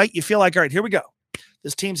works, right? You feel like, all right, here we go.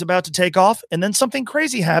 This team's about to take off, and then something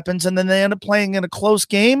crazy happens, and then they end up playing in a close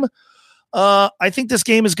game. I think this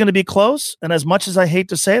game is going to be close, and as much as I hate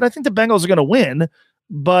to say it, I think the Bengals are going to win.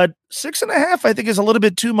 But 6.5, I think, is a little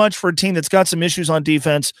bit too much for a team that's got some issues on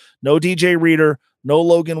defense. No DJ Reader, no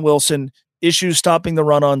Logan Wilson, issues stopping the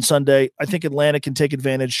run on Sunday. I think Atlanta can take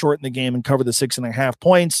advantage, shorten the game, and cover the 6.5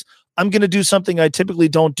 points. I'm going to do something I typically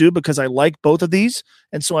don't do because I like both of these,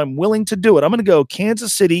 and so I'm willing to do it. I'm going to go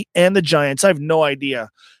Kansas City and the Giants. I have no idea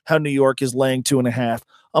how New York is laying 2.5.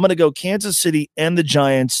 I'm going to go Kansas City and the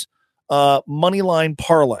Giants, money line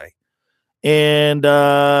parlay. And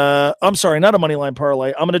I'm sorry, not a money line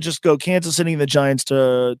parlay. I'm going to just go Kansas City and the Giants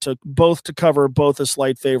to cover, both as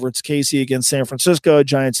slight favorites. KC against San Francisco,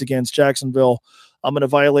 Giants against Jacksonville. I'm going to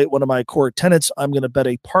violate one of my core tenets. I'm going to bet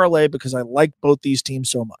a parlay because I like both these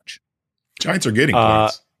teams so much. Giants are getting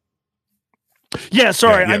points. Yeah,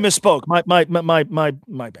 sorry, I misspoke. My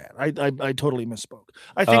bad. I totally misspoke.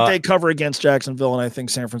 I think they cover against Jacksonville, and I think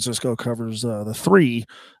San Francisco covers the 3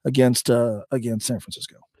 against San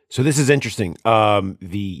Francisco. So this is interesting.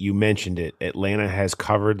 You mentioned it. Atlanta has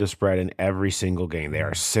covered the spread in every single game. They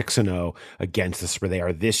are 6-0 against the spread. They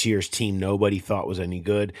are this year's team nobody thought was any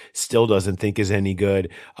good, still doesn't think is any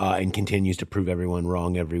good, and continues to prove everyone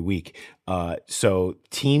wrong every week. So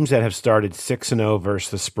teams that have started 6-0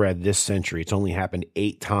 versus the spread this century, it's only happened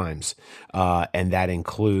 8 times, and that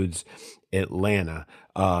includes Atlanta.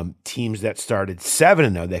 Teams that started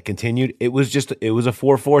 7-0 that continued, it was a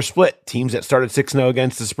 4-4 split. Teams that started 6-0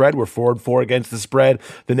 against the spread were 4-4 against the spread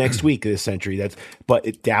the next week of this century.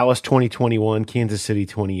 Dallas 2021, Kansas City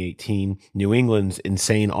 2018, New England's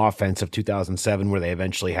insane offense of 2007, where they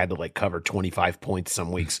eventually had to cover 25 points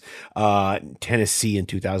some weeks. Tennessee in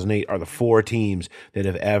 2008 are the 4 teams that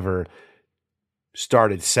have ever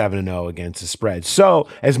started 7-0 against the spread. So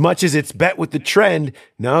as much as it's bet with the trend,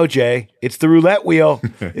 no, Jay, it's the roulette wheel.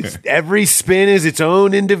 It's every spin is its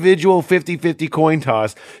own individual 50-50 coin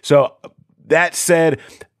toss. So that said,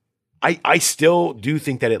 I still do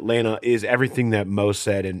think that Atlanta is everything that Mo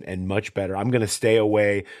said and much better. I'm going to stay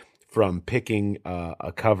away from picking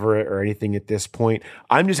a cover or anything at this point.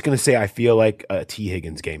 I'm just going to say I feel like a T.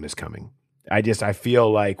 Higgins game is coming. I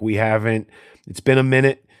feel like it's been a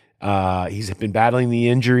minute. He's been battling the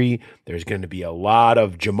injury. There's going to be a lot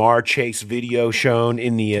of Jamar Chase video shown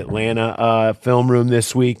in the Atlanta film room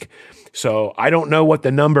this week. So I don't know what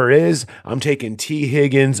the number is. I'm taking T.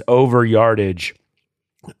 Higgins over yardage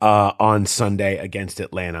on Sunday against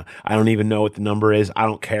Atlanta. I don't even know what the number is. I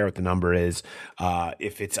don't care what the number is.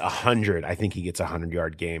 If it's 100, I think he gets a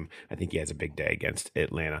 100-yard game. I think he has a big day against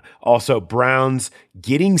Atlanta. Also, Browns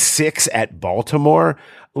getting 6 at Baltimore.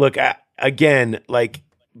 Look,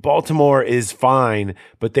 Baltimore is fine,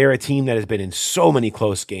 but they're a team that has been in so many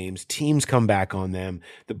close games. Teams come back on them.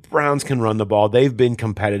 The Browns can run the ball. They've been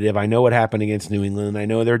competitive. I know what happened against New England. I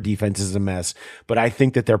know their defense is a mess, but I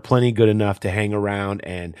think that they're plenty good enough to hang around,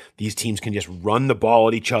 and these teams can just run the ball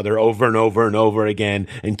at each other over and over and over again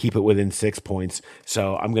and keep it within 6 points.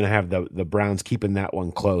 So I'm going to have the Browns keeping that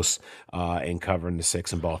one close and covering the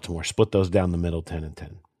 6 in Baltimore. Split those down the middle,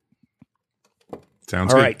 10-10.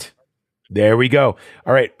 Sounds all good. Right. There we go.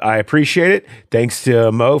 All right. I appreciate it. Thanks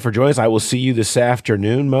to Mo for joining us. I will see you this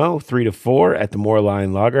afternoon, Mo, 3 to 4 at the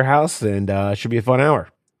Moorline Lager House, and it should be a fun hour.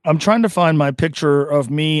 I'm trying to find my picture of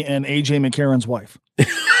me and AJ McCarron's wife.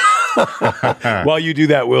 While you do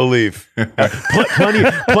that, we'll leave.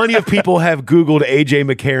 Plenty of people have Googled AJ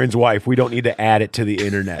McCarron's wife. We don't need to add it to the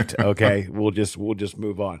internet. Okay. We'll just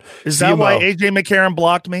move on. Is that why AJ McCarron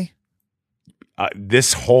blocked me?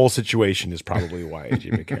 This whole situation is probably why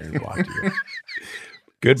AJ McCarron blocked you.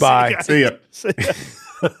 Goodbye. See ya.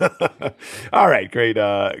 All right,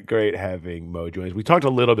 great having Mo join us. We talked a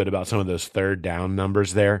little bit about some of those third down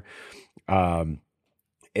numbers there, and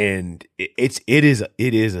it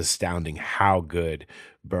is astounding how good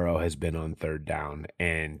Burrow has been on third down,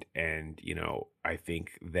 and I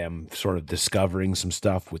think them sort of discovering some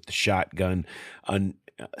stuff with the shotgun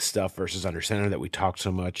stuff versus under center that we talked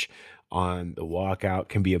so much on the walkout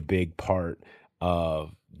can be a big part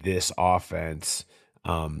of this offense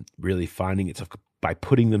really finding itself by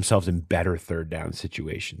putting themselves in better third down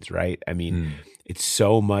situations, right? I mean, it's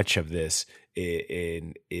so much of this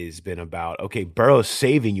is been about, okay, Burrow's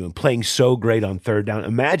saving you and playing so great on third down.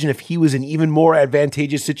 Imagine if he was in even more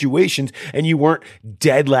advantageous situations and you weren't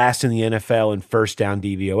dead last in the NFL in first down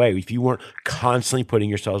DVOA, if you weren't constantly putting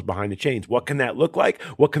yourselves behind the chains. What can that look like?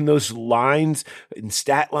 What can those lines and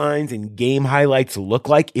stat lines and game highlights look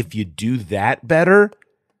like if you do that better?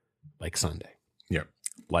 Like Sunday. Yeah.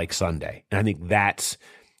 Like Sunday. And I think that's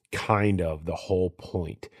kind of the whole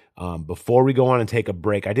point. Before we go on and take a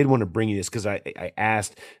break, I did want to bring you this because I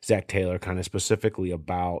asked Zach Taylor kind of specifically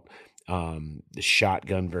about the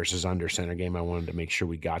shotgun versus under center game. I wanted to make sure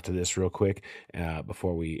we got to this real quick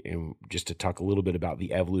before just to talk a little bit about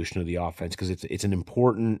the evolution of the offense, because it's an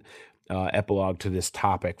important epilogue to this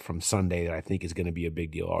topic from Sunday that I think is going to be a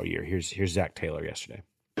big deal all year. Here's Zach Taylor yesterday.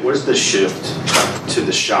 What's the shift to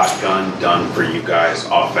the shotgun done for you guys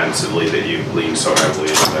offensively that you lean so heavily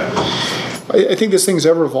into that? I think this thing's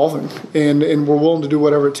ever evolving, and we're willing to do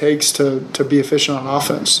whatever it takes to be efficient on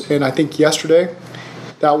offense. And I think yesterday,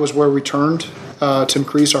 that was where we turned to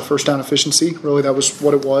increase our first down efficiency. Really, that was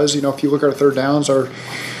what it was. If you look at our third downs,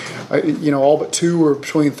 all but 2 are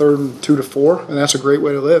between third and 2 to 4, and that's a great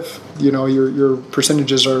way to live. Your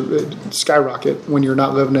percentages are skyrocket when you're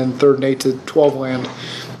not living in 3rd and 8 to 12 land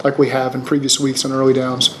like we have in previous weeks on early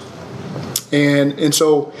downs. And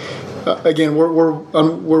so. Again,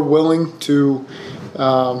 we're willing to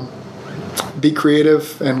be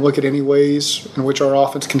creative and look at any ways in which our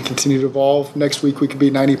offense can continue to evolve. Next week we could be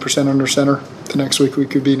 90% under center. The next week we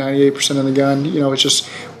could be 98% in the gun. It's just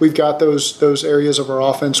we've got those areas of our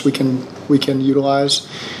offense we can utilize,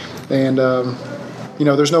 and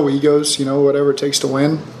there's no egos. Whatever it takes to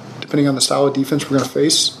win, depending on the style of defense we're going to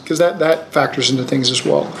face, because that factors into things as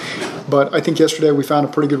well. But I think yesterday we found a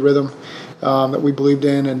pretty good rhythm that we believed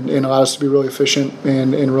in and allowed us to be really efficient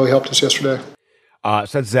and really helped us yesterday. So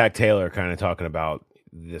that's Zach Taylor kind of talking about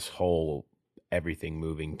this whole everything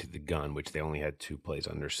moving to the gun, which they only had 2 plays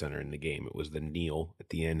under center in the game. It was the kneel at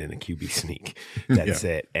the end and a QB sneak. That's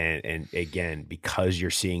it. And again, because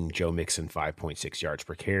you're seeing Joe Mixon 5.6 yards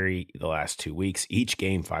per carry the last 2 weeks, each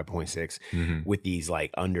game 5.6, with these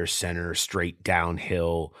like under center, straight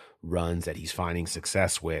downhill runs that he's finding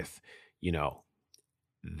success with,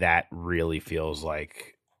 that really feels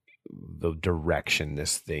like the direction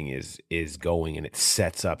this thing is going, and it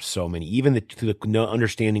sets up so many, even the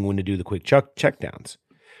understanding when to do the quick check downs.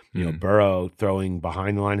 Burrow throwing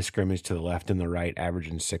behind the line of scrimmage to the left and the right,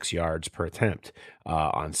 averaging 6 yards per attempt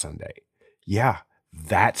on Sunday. Yeah,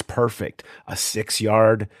 that's perfect. A 6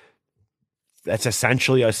 yard. That's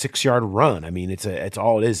essentially a 6 yard run. I mean, it's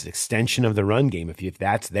all it is, extension of the run game. If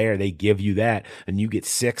that's there, they give you that, and you get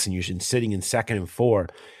 6, and you're sitting in 2nd and 4.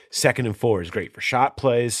 2nd and 4 is great for shot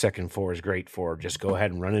plays. 2nd and 4 is great for just go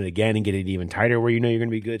ahead and run it again and get it even tighter where you're going to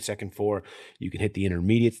be good. 2nd and 4, you can hit the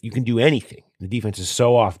intermediates. You can do anything. The defense is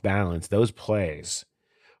so off balance. Those plays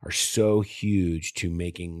are so huge to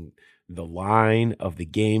making the line of the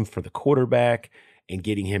game for the quarterback and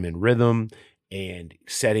getting him in rhythm and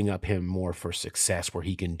setting up him more for success, where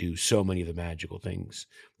he can do so many of the magical things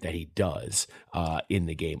that he does in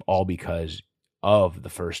the game, all because of the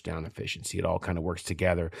first down efficiency. It all kind of works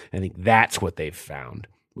together. I think that's what they've found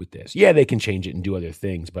with this. Yeah, they can change it and do other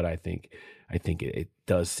things, but I think it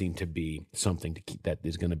does seem to be something to keep that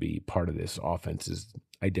is going to be part of this offense's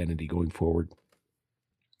identity going forward.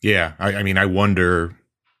 Yeah, I mean, I wonder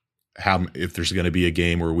if there's going to be a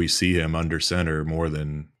game where we see him under center more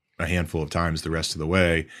than a handful of times the rest of the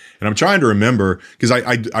way. And I'm trying to remember, because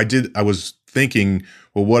I was thinking,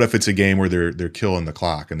 well, what if it's a game where they're killing the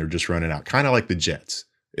clock and they're just running out, kind of like the Jets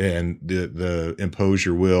and the impose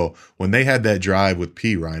your will. When they had that drive with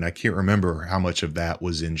Ryan, I can't remember how much of that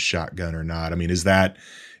was in shotgun or not. I mean, is that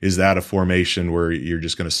a formation where you're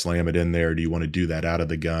just going to slam it in there? Do you want to do that out of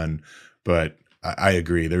the gun? But I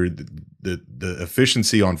agree. The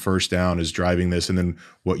efficiency on first down is driving this, and then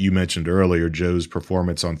what you mentioned earlier, Joe's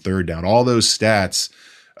performance on third down, all those stats.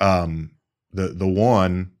 The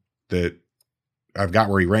one that I've got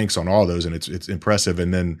where he ranks on all those, and it's impressive.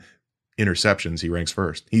 And then interceptions, he ranks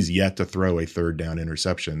first. He's yet to throw a third down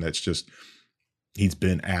interception. That's just, he's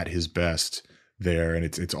been at his best there, and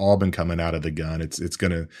it's all been coming out of the gun.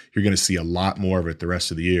 You're gonna see a lot more of it the rest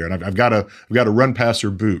of the year. And I've got a run passer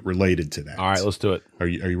boot related to that. All right, let's do it. Are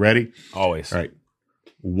you ready? Always. All right.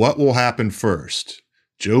 What will happen first?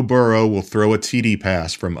 Joe Burrow will throw a TD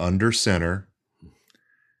pass from under center.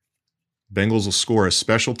 Bengals will score a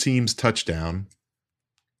special teams touchdown,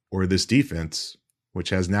 or this defense, which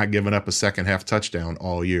has not given up a second half touchdown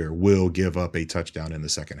all year, will give up a touchdown in the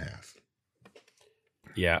second half.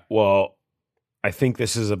 Yeah, well, I think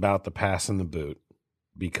this is about the pass and the boot,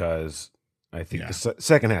 because I think the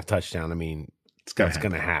second half touchdown, I mean, that's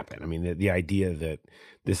going to happen. I mean, the idea that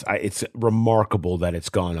it's remarkable that it's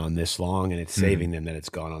gone on this long, and it's saving them that it's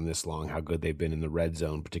gone on this long, how good they've been in the red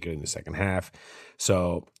zone, particularly in the second half.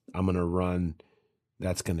 So I'm going to run.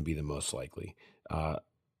 That's going to be the most likely.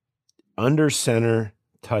 Under center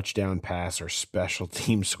touchdown pass or special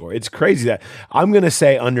team score. It's crazy that I'm going to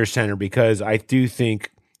say under center, because I do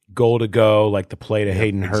think goal to go, like the play to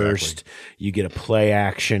Hayden Hurst, you get a play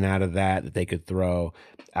action out of that they could throw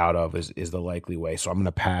out of is the likely way. So I'm going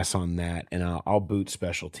to pass on that, and I'll boot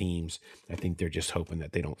special teams. I think they're just hoping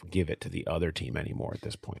that they don't give it to the other team anymore at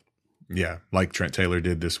this point. Yeah, like Trent Taylor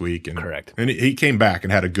did this week. And, correct. And he came back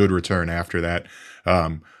and had a good return after that.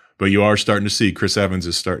 But you are starting to see Chris Evans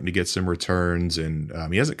is starting to get some returns, and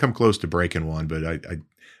he hasn't come close to breaking one, but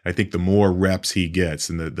I think the more reps he gets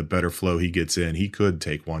and the better flow he gets in, he could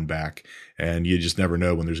take one back. And you just never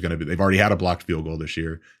know when there's going to be. They've already had a blocked field goal this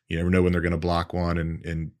year. You never know when they're going to block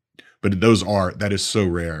one, but that is so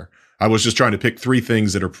rare. I was just trying to pick 3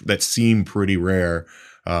 things that seem pretty rare.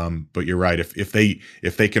 But you're right.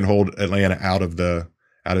 If they can hold Atlanta out of the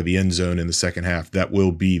end zone in the second half, that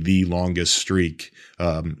will be the longest streak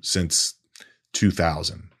since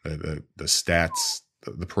 2000. The stats,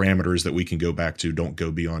 the parameters that we can go back to don't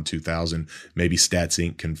go beyond 2000. Maybe Stats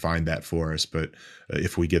Inc. can find that for us, but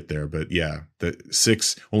if we get there. But yeah,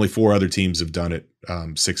 only 4 other teams have done it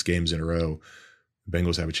 6 games in a row. The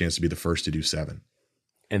Bengals have a chance to be the first to do 7.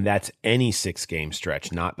 And that's any 6-game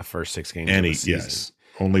stretch, not the first 6 games of the season. Yes.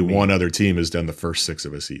 Only one other team has done the first 6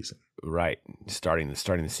 of a season. Right. Starting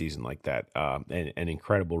the season like that. An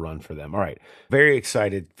incredible run for them. All right. Very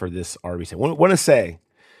excited for this RBC. Want to say,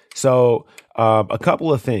 so a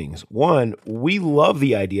couple of things. One, we love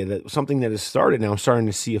the idea that something that has started now. I'm starting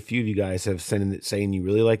to see a few of you guys have sent in saying you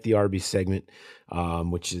really like the RB segment,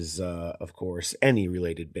 which is, of course, any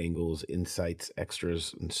related Bengals insights,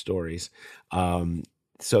 extras, and stories.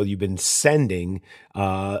 So you've been sending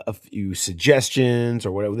a few suggestions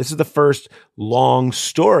or whatever. This is the first long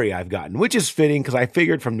story I've gotten, which is fitting because I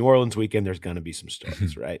figured from New Orleans weekend there's going to be some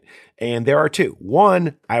stories, right? And there are 2.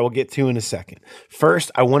 One I will get to in a second.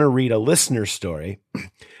 First, I want to read a listener story,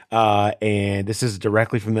 and this is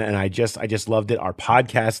directly from the. And I just loved it. Our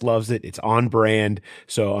podcast loves it. It's on brand,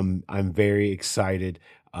 so I'm very excited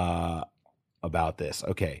about this.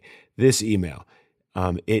 Okay, this email,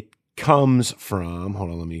 it comes from, hold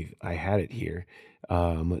on, I had it here.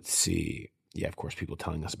 Let's see. Yeah, of course, people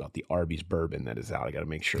telling us about the Arby's bourbon that is out. I got to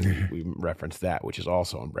make sure we reference that, which is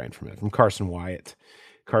also on brand from Carson Wyatt.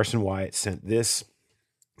 Carson Wyatt sent this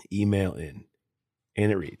email in,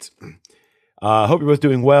 and it reads, hope you're both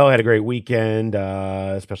doing well. Had a great weekend,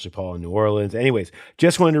 especially Paul in New Orleans. Anyways,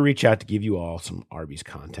 just wanted to reach out to give you all some Arby's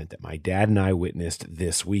content that my dad and I witnessed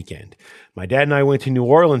this weekend. My dad and I went to New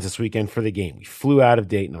Orleans this weekend for the game. We flew out of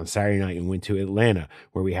Dayton on Saturday night and went to Atlanta,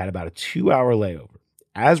 where we had about a 2-hour layover.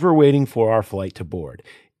 As we're waiting for our flight to board,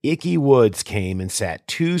 Ickey Woods came and sat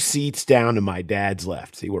 2 seats down to my dad's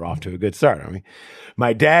left. See, we're off to a good start, aren't we?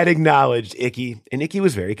 My dad acknowledged Ickey, and Ickey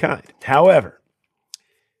was very kind. However,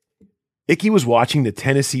 Ickey was watching the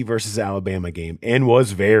Tennessee versus Alabama game and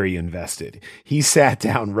was very invested. He sat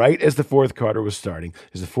down right as the fourth quarter was starting.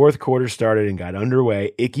 As the fourth quarter started and got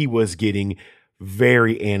underway, Ickey was getting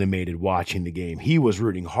very animated watching the game. He was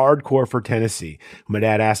rooting hardcore for Tennessee. My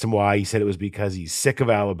dad asked him why. He said it was because he's sick of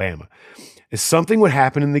Alabama. If something would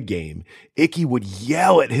happen in the game, Ickey would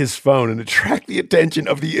yell at his phone and attract the attention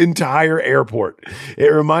of the entire airport. It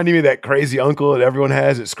reminded me of that crazy uncle that everyone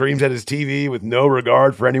has that screams at his TV with no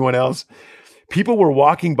regard for anyone else. People were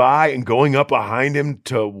walking by and going up behind him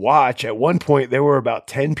to watch. At one point, there were about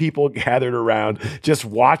 10 people gathered around just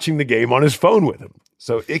watching the game on his phone with him.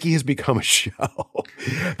 So Ickey has become a show.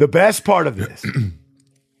 The best part of this,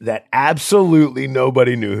 that absolutely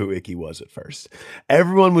nobody knew who Ickey was at first.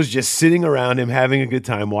 Everyone was just sitting around him having a good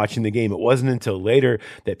time watching the game. It wasn't until later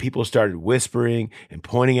that people started whispering and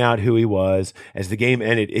pointing out who he was. As the game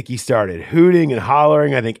ended, Ickey started hooting and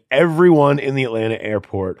hollering. I think everyone in the Atlanta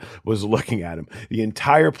airport was looking at him. The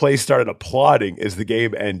entire place started applauding as the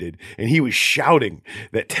game ended, and he was shouting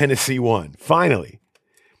that Tennessee won. Finally,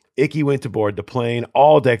 Ickey went to board the plane,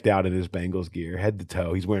 all decked out in his Bengals gear, head to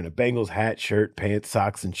toe. He's wearing a Bengals hat, shirt, pants,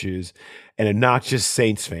 socks, and shoes. An obnoxious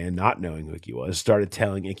Saints fan, not knowing who Ickey was, started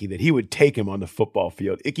telling Ickey that he would take him on the football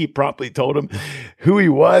field. Ickey promptly told him who he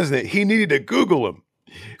was and that he needed to Google him.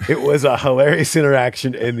 It was a hilarious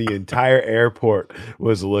interaction, and the entire airport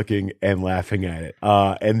was looking and laughing at it.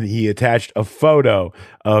 And he attached a photo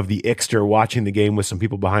of the Ickster watching the game with some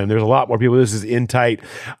people behind him. There's a lot more people. This is in tight.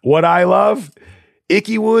 What I love,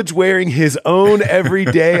 Ickey Woods wearing his own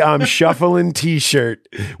Everyday I'm Shuffling t-shirt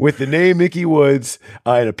with the name Ickey Woods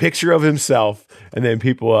and a picture of himself, and then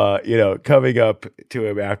people, coming up to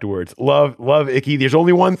him afterwards. Love Ickey. There's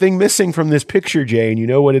only one thing missing from this picture, Jay, and you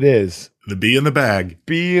know what it is. The bee in the bag.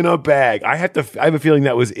 Bee in a bag. I have a feeling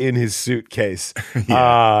that was in his suitcase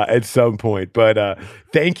at some point. But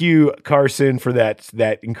thank you, Carson, for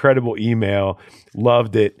that incredible email.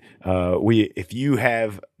 Loved it. If you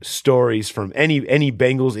have stories from any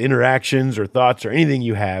Bengals interactions or thoughts or anything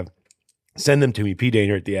you have, send them to me, P.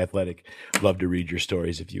 Daner at The Athletic. Love to read your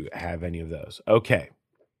stories if you have any of those. Okay.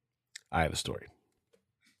 I have a story.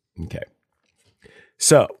 Okay.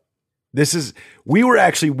 So we were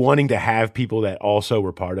actually wanting to have people that also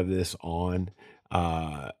were part of this on.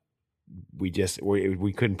 We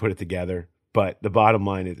couldn't put it together. But the bottom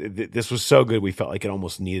line is this was so good, we felt like it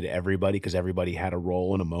almost needed everybody because everybody had a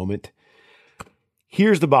role in a moment.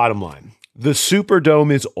 Here's the bottom line. The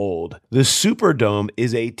Superdome is old. The Superdome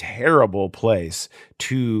is a terrible place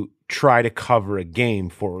to try to cover a game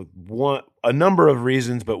for a number of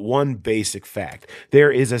reasons, but one basic fact.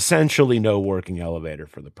 There is essentially no working elevator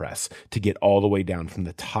for the press to get all the way down from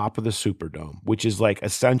the top of the Superdome, which is like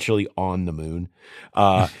essentially on the moon,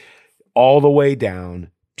 all the way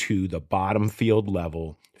down to the bottom field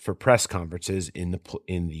level for press conferences in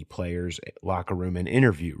the players' locker room and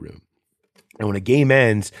interview room. And when a game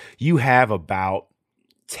ends, you have about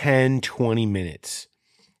 10, 20 minutes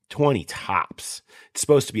 20 tops. It's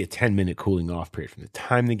supposed to be a 10-minute cooling off period from the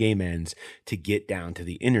time the game ends to get down to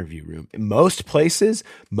the interview room. In most places,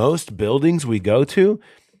 most buildings we go to,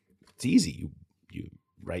 it's easy. You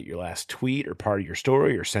write your last tweet or part of your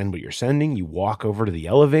story or send what you're sending. You walk over to the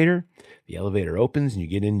elevator. The elevator opens and you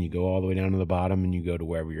get in, you go all the way down to the bottom and you go to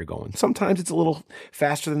wherever you're going. Sometimes it's a little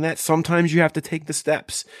faster than that. Sometimes you have to take the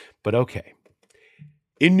steps, but okay.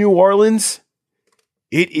 In New Orleans,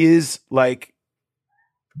 it is a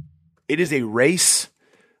race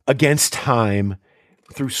against time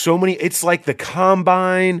through so many. It's like the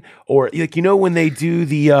combine, or like, when they do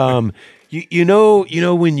the, when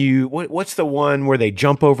what's the one where they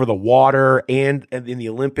jump over the water and in the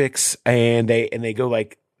Olympics and they go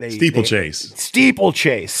like steeplechase.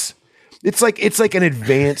 Steeplechase. It's like an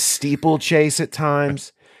advanced steeplechase at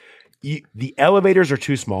times. The elevators are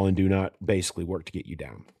too small and do not basically work to get you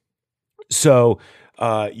down. So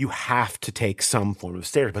you have to take some form of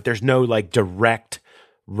stairs, but there's no like direct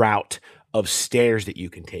route of stairs that you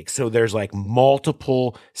can take. So there's like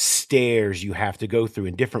multiple stairs you have to go through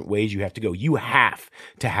in different ways you have to go. You have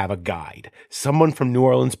to have a guide. Someone from New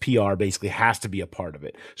Orleans PR basically has to be a part of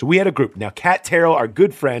it. So we had a group. Now, Kat Terrell, our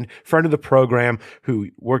good friend of the program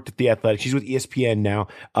who worked at The Athletic, she's with ESPN now.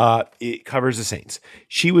 It covers the Saints.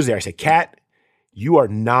 She was there. I said, Kat, you are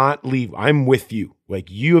not leaving. I'm with you. Like,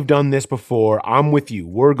 you have done this before. I'm with you.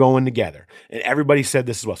 We're going together. And everybody said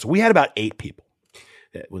this as well. So we had about 8 people.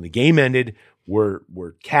 That when the game ended, we're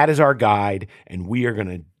Kat is our guide, and we are going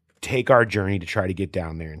to take our journey to try to get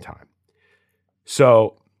down there in time.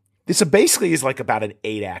 So this basically is like about an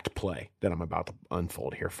 8-act play that I'm about to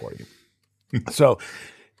unfold here for you. So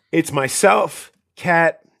it's myself,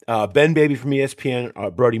 Kat, Ben Baby from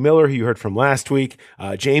ESPN, Brody Miller, who you heard from last week,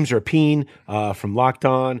 James Rapine from Locked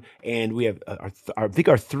On, and we have, I think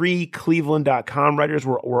our 3 Cleveland.com writers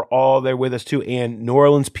were all there with us too, and New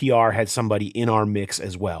Orleans PR had somebody in our mix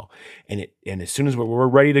as well. And as soon as we're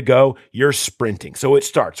ready to go, you're sprinting. So it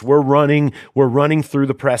starts. We're running through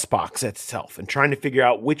the press box itself and trying to figure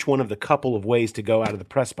out which one of the couple of ways to go out of the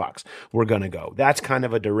press box we're going to go. That's kind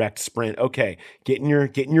of a direct sprint. Okay, getting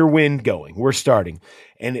your wind going. We're starting.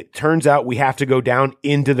 And it turns out we have to go down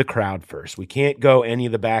into the crowd first. We can't go any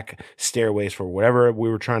of the back stairways for whatever we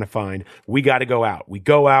were trying to find. We got to go out. We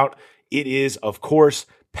go out. It is, of course,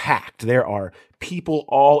 packed. There are people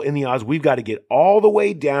all in the aisles. We've got to get all the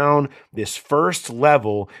way down this first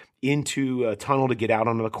level into a tunnel to get out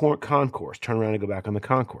onto the concourse, turn around and go back on the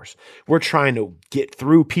concourse. We're trying to get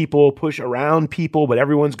through people, push around people, but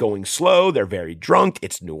everyone's going slow. They're very drunk.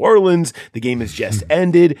 It's New Orleans. The game has just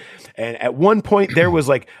ended. And at one point, there was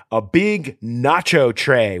like a big nacho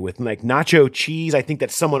tray with like nacho cheese. I think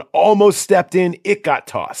that someone almost stepped in. It got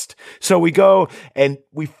tossed. So we go and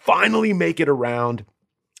we finally make it around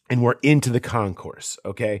and we're into the concourse.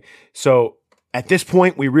 Okay. So at this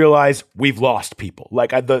point, we realize we've lost people.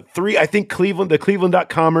 Like I think the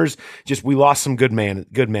Cleveland.comers, we lost some good men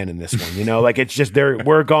in this one. Like it's just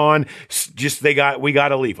we're gone. We got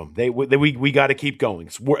to leave them. We got to keep going.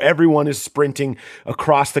 So everyone is sprinting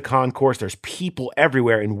across the concourse. There's people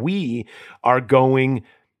everywhere, and we are going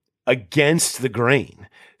against the grain.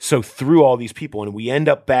 So through all these people, and we end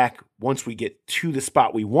up back. Once we get to the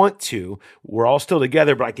spot we want to, we're all still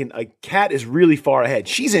together. But Kat is really far ahead.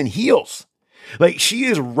 She's in heels. Like she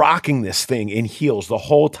is rocking this thing in heels the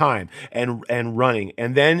whole time and running.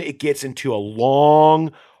 And then it gets into a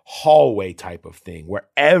long hallway type of thing where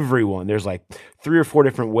there's like 3 or 4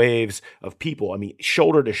 different waves of people. I mean,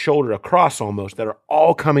 shoulder to shoulder across almost that are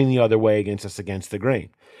all coming the other way against the grain.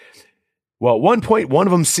 Well, at one point, one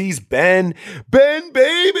of them sees Ben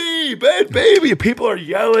Baby. People are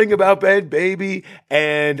yelling about Ben Baby.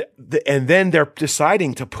 And then they're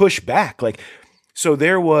deciding to push back. So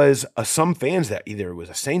there was some fans that either it was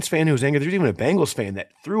a Saints fan who was angry. There's even a Bengals fan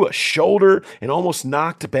that threw a shoulder and almost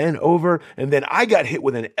knocked Ben over. And then I got hit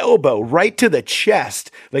with an elbow right to the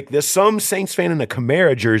chest. Like there's some Saints fan in a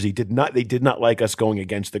Camara jersey did not like us going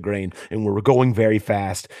against the grain, and we were going very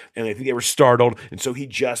fast. And I think they were startled. And so he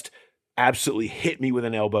just absolutely hit me with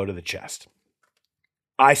an elbow to the chest.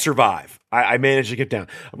 I survive. I managed to get down.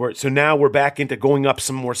 So now we're back into going up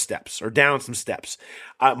some more steps or down some steps.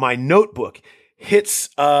 My notebook hits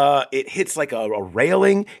like a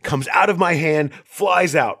railing, comes out of my hand,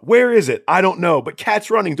 flies out. Where is it? I don't know, but Kat's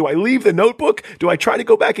running. Do I leave the notebook? Do I try to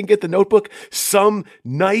go back and get the notebook? Some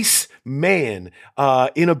nice man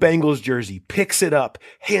in a Bengals jersey picks it up,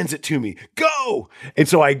 hands it to me. Go! And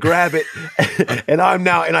so I grab it and I've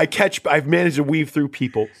managed to weave through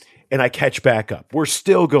people and I catch back up. We're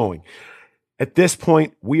still going. At this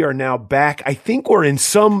point, we are now back. I think we're in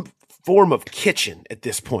some form of kitchen at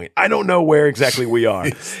this point. I don't know where exactly we are.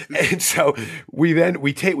 And so we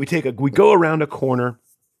go around a corner,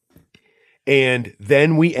 and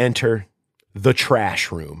then we enter the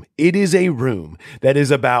trash room. It is a room that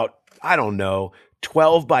is about, I don't know,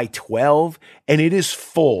 12 by 12, and it is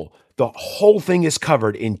full. The whole thing is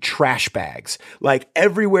covered in trash bags. Like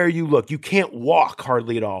everywhere you look, you can't walk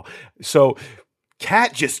hardly at all. So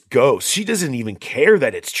Kat just goes. She doesn't even care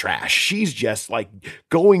that it's trash. She's just like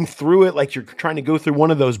going through it like you're trying to go through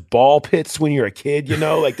one of those ball pits when you're a kid,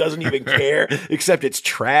 like doesn't even care, except it's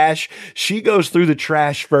trash. She goes through the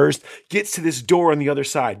trash first, gets to this door on the other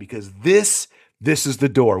side because this is the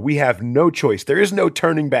door. We have no choice. There is no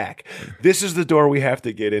turning back. This is the door we have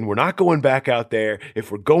to get in. We're not going back out there.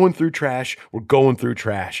 If we're going through trash, we're going through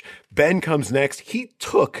trash. Ben comes next. He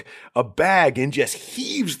took a bag and just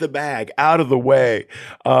heaves the bag out of the way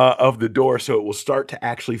of the door so it will start to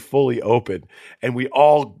actually fully open. And we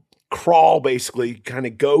all crawl, basically, kind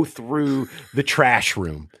of go through the trash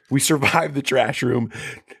room. We survive the trash room.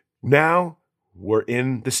 Now we're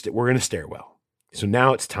in a stairwell. So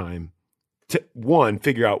now it's time to, one,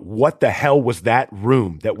 figure out what the hell was that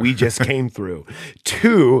room that we just came through.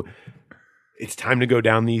 Two, it's time to go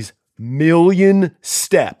down these million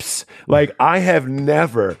steps. Like I have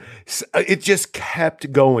never, it just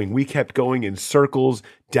kept going. We kept going in circles,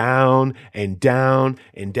 down and down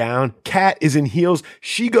and down. Kat is in heels.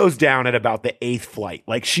 She goes down at about the 8th flight.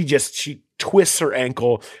 Like she twists her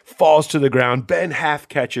ankle, falls to the ground. Ben half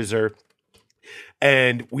catches her.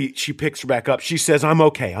 And she picks her back up. She says, "I'm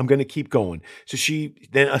okay. I'm going to keep going." So she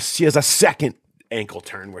has a second ankle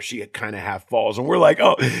turn where she kind of half falls, and we're like,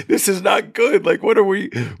 "Oh, this is not good. Like, what are we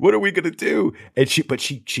going to do?" And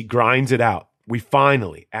she grinds it out. We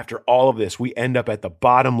finally, after all of this, we end up at the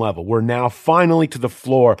bottom level. We're now finally to the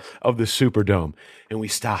floor of the Superdome, and we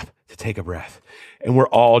stop to take a breath, and we're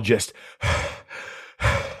all just.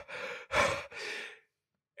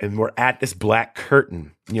 And we're at this black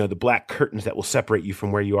curtain, the black curtains that will separate you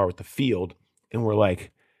from where you are with the field. And we're like,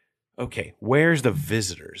 okay, where's the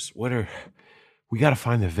visitors? We got to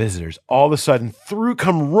find the visitors. All of a sudden,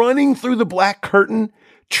 come running through the black curtain,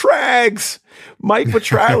 Trags. Mike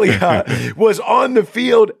Petraglia was on the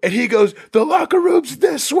field, and he goes, "The locker room's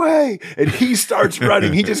this way." And he starts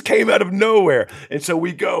running. He just came out of nowhere. And so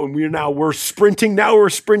we go, and we're sprinting. Now we're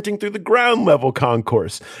sprinting through the ground level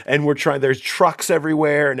concourse. And there's trucks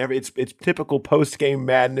everywhere, and it's typical post-game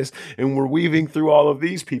madness. And we're weaving through all of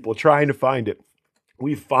these people trying to find it.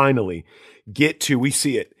 We finally we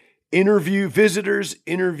see it. Visitors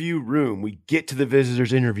interview room. We get to the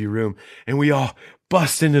visitors interview room, and we all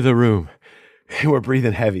bust into the room, and we're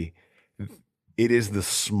breathing heavy. It is the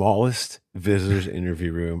smallest visitors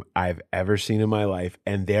interview room I've ever seen in my life,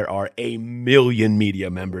 and there are 1 million media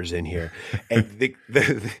members in here. And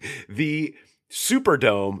the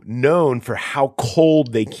Superdome, known for how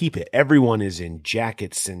cold they keep it. Everyone is in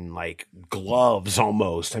jackets and like gloves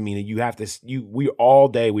almost. I mean, we all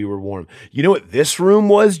day we were warm. You know what this room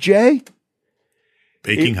was, Jay?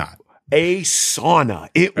 Baking hot. A sauna.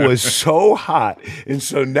 It was so hot. And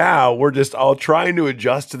so now we're just all trying to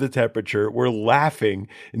adjust to the temperature. We're laughing.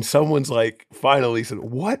 And someone's like, finally said,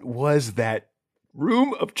 "What was that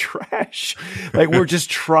room of trash?" Like we're just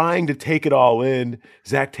trying to take it all in.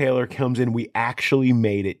 Zach Taylor comes in. We actually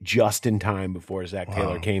made it just in time before Zach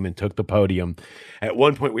Taylor came and took the podium. At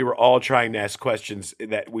one point, we were all trying to ask questions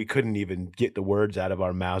that we couldn't even get the words out of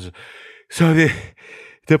our mouths. So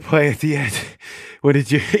the play at the end, what did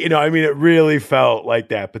you, it really felt like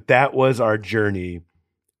that. But that was our journey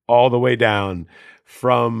all the way down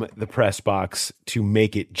from the press box to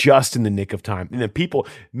make it just in the nick of time. And then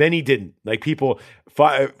many didn't.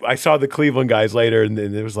 I saw the Cleveland guys later, and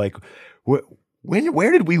then it was like,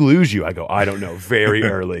 where did we lose you? I go, I don't know. Very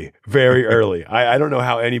early, very early. I don't know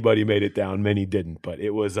how anybody made it down. Many didn't, but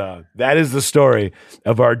it was, that is the story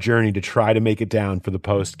of our journey to try to make it down for the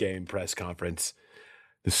post-game press conference.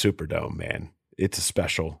 The Superdome, man. It's a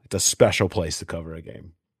special place to cover a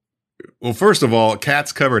game. Well, first of all,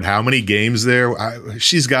 Kat's covered how many games there?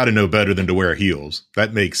 She's got to know better than to wear heels.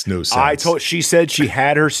 That makes no sense. She said she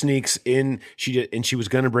had her sneaks in. She was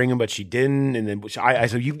going to bring them, but she didn't. And then I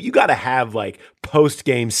said, you got to have like post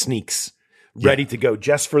game sneaks ready to go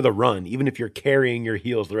just for the run, even if you're carrying your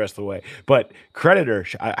heels the rest of the way. But credit her.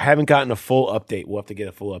 I haven't gotten a full update. We'll have to get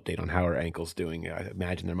a full update on how her ankle's doing. I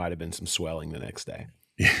imagine there might have been some swelling the next day.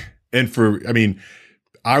 Yeah. And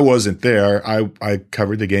I wasn't there. I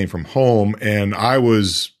covered the game from home, and I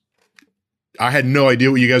had no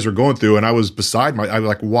idea what you guys were going through, and I was I was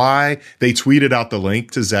like, why? They tweeted out the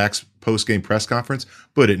link to Zach's post-game press conference,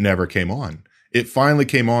 but it never came on. it finally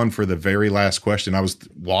came on for the very last question.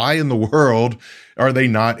 Why in the world are they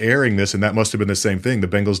not airing this? And that must have been the same thing. The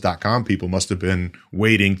Bengals.com people must have been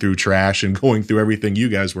wading through trash and going through everything you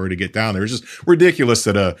guys were to get down there. It's just ridiculous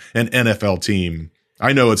that an NFL team,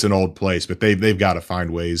 I know it's an old place, but they've got to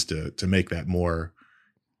find ways to make that more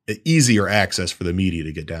easier access for the media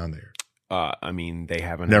to get down there. I mean, they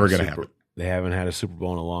haven't never going to happen. They haven't had a Super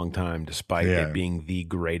Bowl in a long time, despite it being the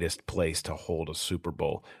greatest place to hold a Super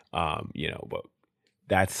Bowl. But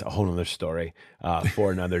that's a whole other story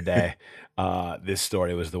for another day. This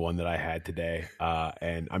story was the one that I had today,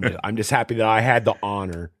 and I'm just happy that I had the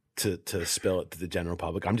honor to spill it to the general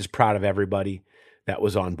public. I'm just proud of everybody that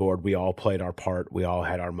was on board. We all played our part. We all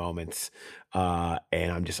had our moments. And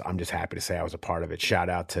I'm just happy to say I was a part of it. Shout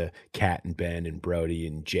out to Kat and Ben and Brody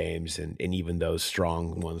and James and even those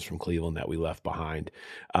strong ones from Cleveland that we left behind,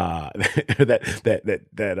 that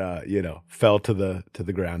fell to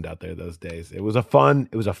the ground out there those days. It was a fun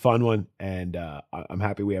one. And, I'm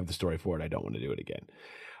happy we have the story for it. I don't want to do it again.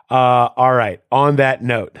 All right. On that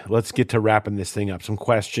note, let's get to wrapping this thing up. Some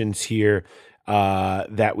questions here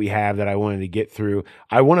that we have that I wanted to get through.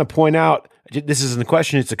 I want to point out, this isn't a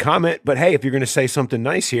question, it's a comment, but hey, if you're going to say something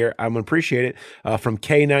nice here, I'm going to appreciate it. From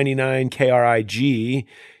K99KRIG,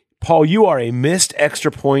 Paul, you are a missed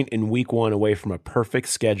extra point in week 1 away from a perfect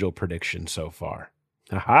schedule prediction so far.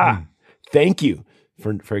 Aha. Thank you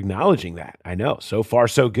for acknowledging that. I know, so far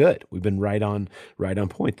so good. We've been right on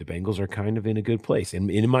point. The Bengals are kind of in a good place.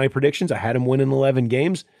 And in my predictions, I had them winning 11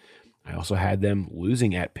 games. I also had them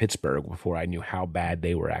losing at Pittsburgh before I knew how bad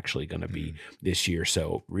they were actually going to be this year.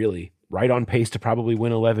 So really right on pace to probably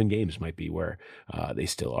win 11 games might be where they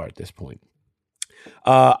still are at this point.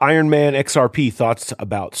 Ironman XRP, thoughts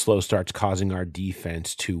about slow starts causing our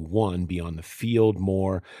defense to, 1, be on the field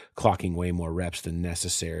more, clocking way more reps than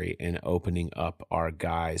necessary, and opening up our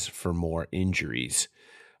guys for more injuries.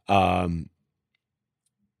 I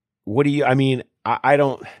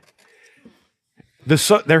don't...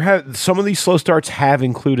 Some of these slow starts have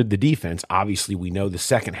included the defense. Obviously, we know the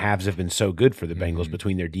second halves have been so good for the Bengals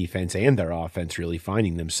between their defense and their offense really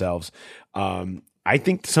finding themselves. I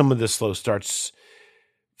think some of the slow starts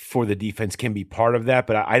for the defense can be part of that,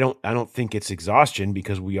 but I don't think it's exhaustion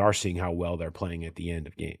because we are seeing how well they're playing at the end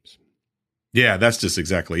of games. Yeah, that's just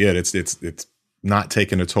exactly it. It's not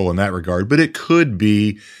taking a toll in that regard, but it could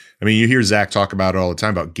be. I mean, you hear Zach talk about it all the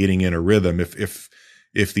time about getting in a rhythm.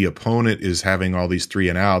 If the opponent is having all these 3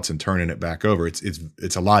 and outs and turning it back over,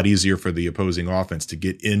 it's a lot easier for the opposing offense to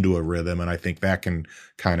get into a rhythm. And I think that can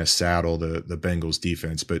kind of saddle the Bengals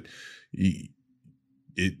defense, but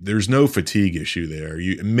there's no fatigue issue there.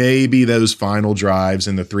 Maybe those final drives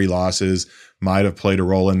and the 3 losses might have played a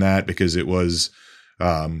role in that because it was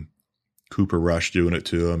Cooper Rush doing it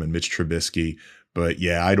to him and Mitch Trubisky. But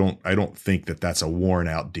yeah, I don't think that's a worn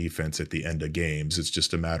out defense at the end of games. It's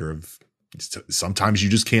just a matter of, sometimes you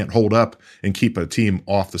just can't hold up and keep a team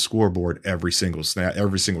off the scoreboard every single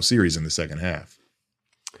series in the second half.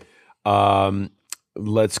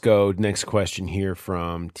 Let's go. Next question here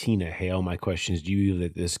from Tina Hale. My question is, do you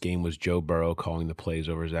believe that this game was Joe Burrow calling the plays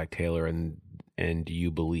over Zach Taylor? And do you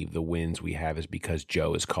believe the wins we have is because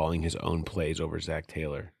Joe is calling his own plays over Zach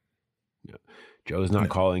Taylor? No. Joe is not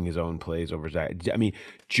calling his own plays over Zach. I mean,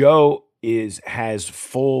 Joe has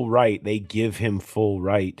full right. They give him full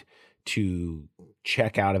right to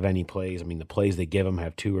check out of any plays. I mean, the plays they give him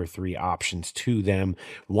have 2 or 3 options to them.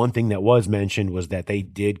 One thing that was mentioned was that they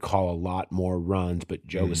did call a lot more runs, but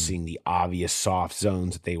Joe was seeing the obvious soft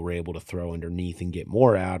zones that they were able to throw underneath and get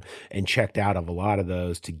more out, and checked out of a lot of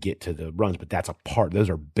those to get to the runs. But that's a part. Those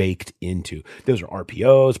are baked into. Those are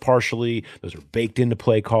RPOs partially. Those are baked into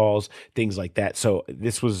play calls, things like that. So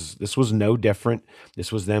this was no different.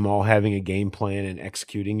 This was them all having a game plan and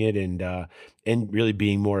executing it, and really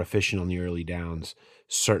being more efficient on the early downs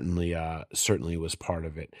certainly was part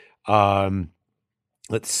of it.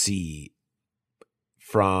 Let's see.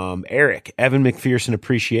 From Eric, Evan McPherson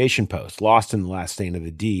appreciation post. Lost in the last stand of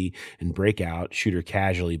the D and breakout. Shooter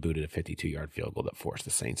casually booted a 52-yard field goal that forced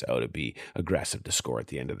the Saints to be aggressive to score at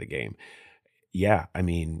the end of the game. Yeah, I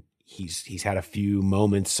mean, he's had a few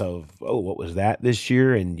moments of, what was that this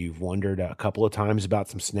year? And you've wondered a couple of times about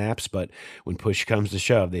some snaps, but when push comes to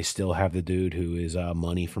shove, they still have the dude who is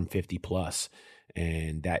money from 50 plus.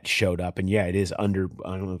 And that showed up. And yeah, it is I don't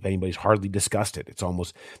know if anybody's hardly discussed it.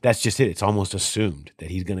 That's just it. It's almost assumed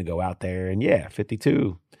that he's going to go out there and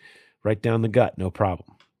 52 right down the gut. No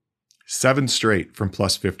problem. 7 straight from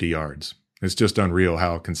plus 50 yards. It's just unreal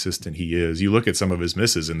how consistent he is. You look at some of his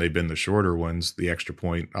misses, and they've been the shorter ones, the extra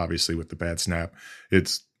point, obviously, with the bad snap.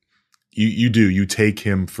 It's you take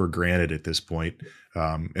him for granted at this point.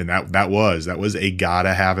 And that was a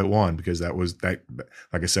gotta have it one, because that,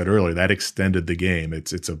 like I said earlier, that extended the game.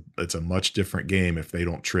 It's a much different game if they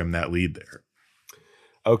don't trim that lead there.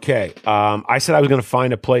 Okay. I said I was going to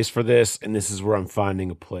find a place for this, and this is where I'm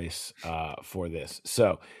finding a place for this.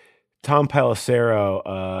 So Tom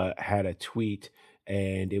Pelissero had a tweet,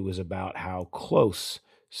 and it was about how close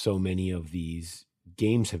so many of these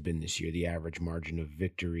games have been this year. The average margin of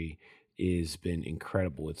victory has been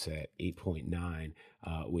incredible. It's at 8.9,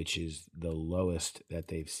 which is the lowest that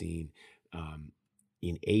they've seen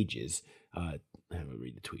in ages. I'm going to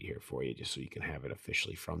read the tweet here for you just so you can have it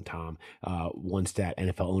officially from Tom. One stat,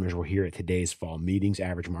 NFL owners were here at today's fall meetings.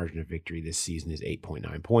 Average margin of victory this season is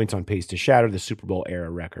 8.9 points, on pace to shatter the Super Bowl era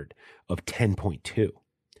record of 10.2.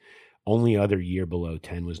 Only other year below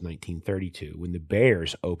 10 was 1932, when the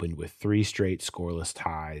Bears opened with 3 straight scoreless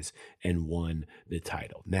ties and won the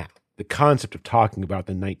title. Now, the concept of talking about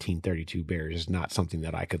the 1932 Bears is not something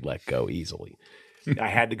that I could let go easily. I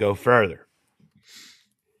had to go further.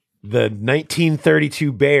 The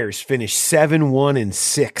 1932 Bears finished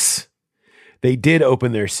 7-1-6. They did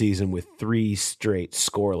open their season with 3 straight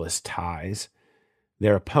scoreless ties.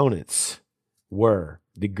 Their opponents were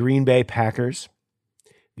the Green Bay Packers,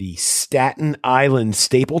 the Staten Island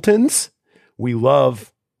Stapletons. We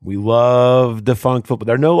love defunct football.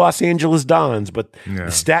 There are no Los Angeles Dons, but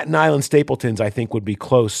the Staten Island Stapletons, I think, would be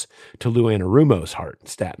close to Lou Anarumo's heart,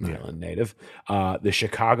 Staten Island native. The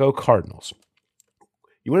Chicago Cardinals.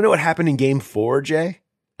 You want to know what happened in Game 4, Jay,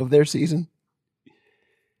 of their season?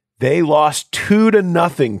 They lost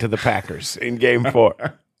 2-0 to the Packers in Game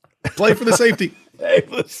 4. Play for the safety. Play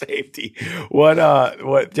for the safety.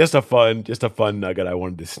 What? Just a fun nugget I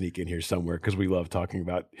wanted to sneak in here somewhere, because we love talking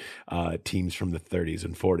about teams from the 30s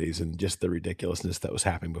and 40s and just the ridiculousness that was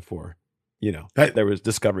happening before. There was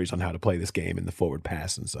discoveries on how to play this game in the forward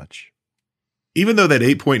pass and such. Even though that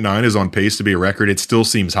 8.9 is on pace to be a record, it still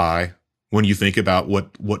seems high when you think about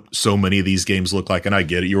what so many of these games look like. And I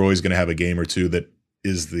get it. You're always going to have a game or two that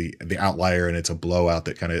is the outlier, and it's a blowout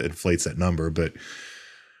that kind of inflates that number. But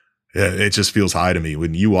it just feels high to me.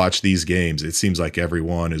 When you watch these games, it seems like every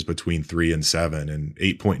one is between 3 and 7, and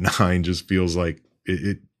 8.9 just feels like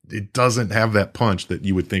it doesn't have that punch that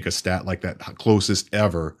you would think a stat like that closest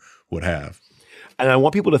ever would have. And I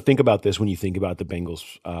want people to think about this when you think about the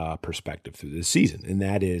Bengals' perspective through this season. And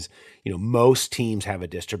that is, most teams have a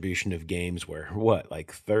distribution of games where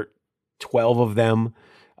 12 of them,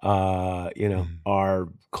 are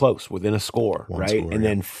close within a score, One right? score, and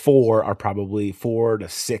then 4 are probably 4 to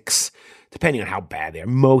 6, depending on how bad they are.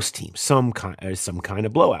 Most teams, some kind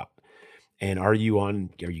of blowout. And are you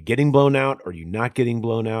getting blown out? Or are you not getting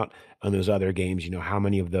blown out on those other games? How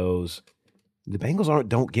many of those the Bengals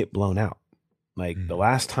don't get blown out. Like the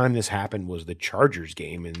last time this happened was the Chargers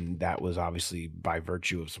game, and that was obviously by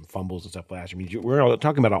virtue of some fumbles and stuff last year. I mean, we're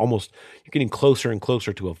talking about you're getting closer and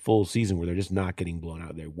closer to a full season where they're just not getting blown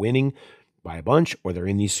out. They're winning by a bunch, or they're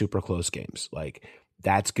in these super close games. Like,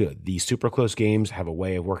 that's good. These super close games have a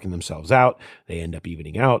way of working themselves out. They end up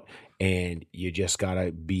evening out, and you just got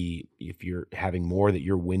to be, if you're having more that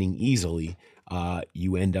you're winning easily,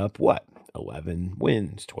 you end up what? 11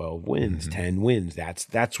 wins, 12 wins, 10 wins.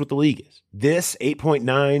 That's what the league is. This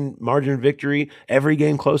 8.9 margin of victory, every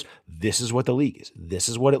game close, this is what the league is. This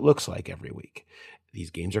is what it looks like every week.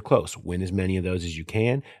 These games are close. Win as many of those as you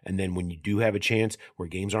can. And then when you do have a chance where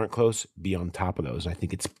games aren't close, be on top of those. And I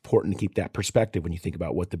think it's important to keep that perspective when you think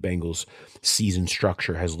about what the Bengals season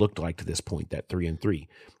structure has looked like to this point, that 3-3,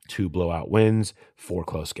 2 blowout wins, 4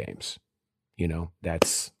 close games.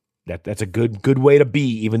 That's a good way to be,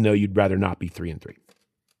 even though you'd rather not be 3-3.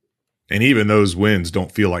 And even those wins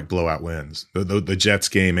don't feel like blowout wins. The Jets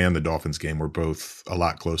game and the Dolphins game were both a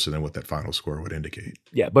lot closer than what that final score would indicate.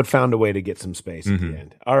 Yeah, but found a way to get some space at the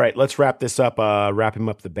end. All right, let's wrap this up. Wrapping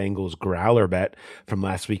up the Bengals growler bet from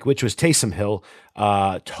last week, which was Taysom Hill.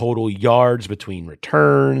 Total yards between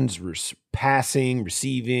returns, passing,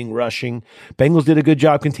 receiving, rushing. Bengals did a good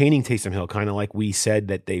job containing Taysom Hill, kind of like we said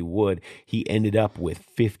that they would. He ended up with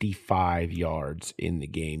 55 yards in the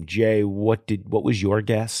game. Jay, what was your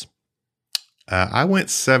guess? I went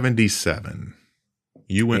 77.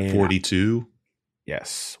 You went 42.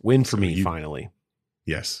 Yes. Win for me, finally.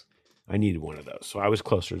 Yes. I needed one of those. So I was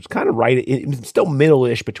closer. It's kind of right. It's still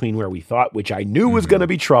middle-ish between where we thought, which I knew was going to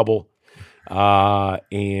be trouble.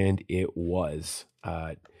 And it was.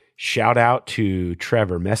 Shout out to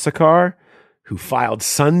Trevor Messakar, who filed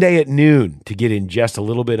Sunday at noon to get in just a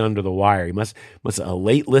little bit under the wire. He must a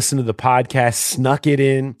late listen to the podcast, snuck it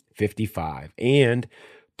in, 55. And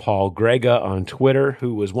Paul Grega on Twitter,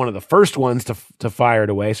 who was one of the first ones to fire it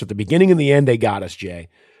away. So at the beginning and the end, they got us, Jay.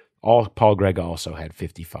 Paul Grega also had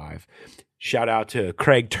 55. Shout out to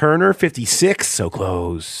Craig Turner, 56, so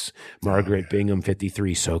close. Margaret Bingham,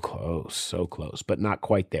 53, so close, but not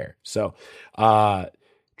quite there. So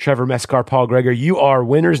Trevor Mescar, Paul Greger, you are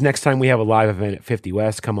winners. Next time we have a live event at 50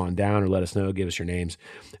 West, come on down or let us know. Give us your names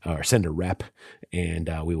or send a rep, and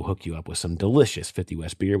we will hook you up with some delicious 50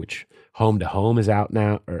 West beer, which Home to Home is out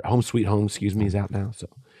now, or Home Sweet Home, is out now. So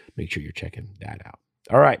make sure you're checking that out.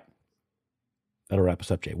 All right. That'll wrap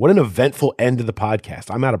us up, Jay. What an eventful end to the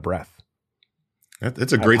podcast. I'm out of breath.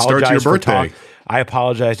 That's a great start to your birthday. I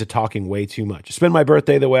apologize to talking way too much. I spend my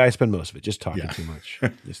birthday the way I spend most of it, just talking too much.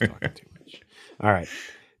 All right.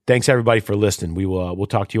 Thanks everybody for listening. We'll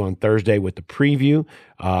talk to you on Thursday with the preview.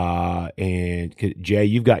 And Jay,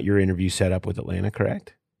 you've got your interview set up with Atlanta,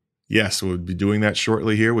 correct? Yes, we'll be doing that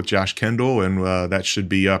shortly here with Josh Kendall, and that should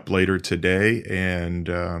be up later today. And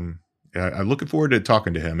I'm looking forward to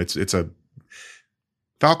talking to him.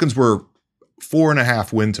 Falcons were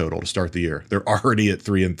 4.5 win total to start the year. They're already at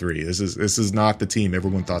 3-3. This is not the team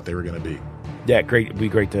everyone thought they were going to be. Yeah, great. It'd be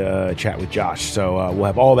great to chat with Josh. So we'll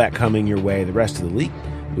have all that coming your way the rest of the week.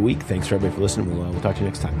 Thanks for everybody for listening. We'll talk to you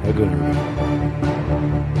next time. Have a good one,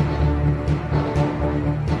 everybody.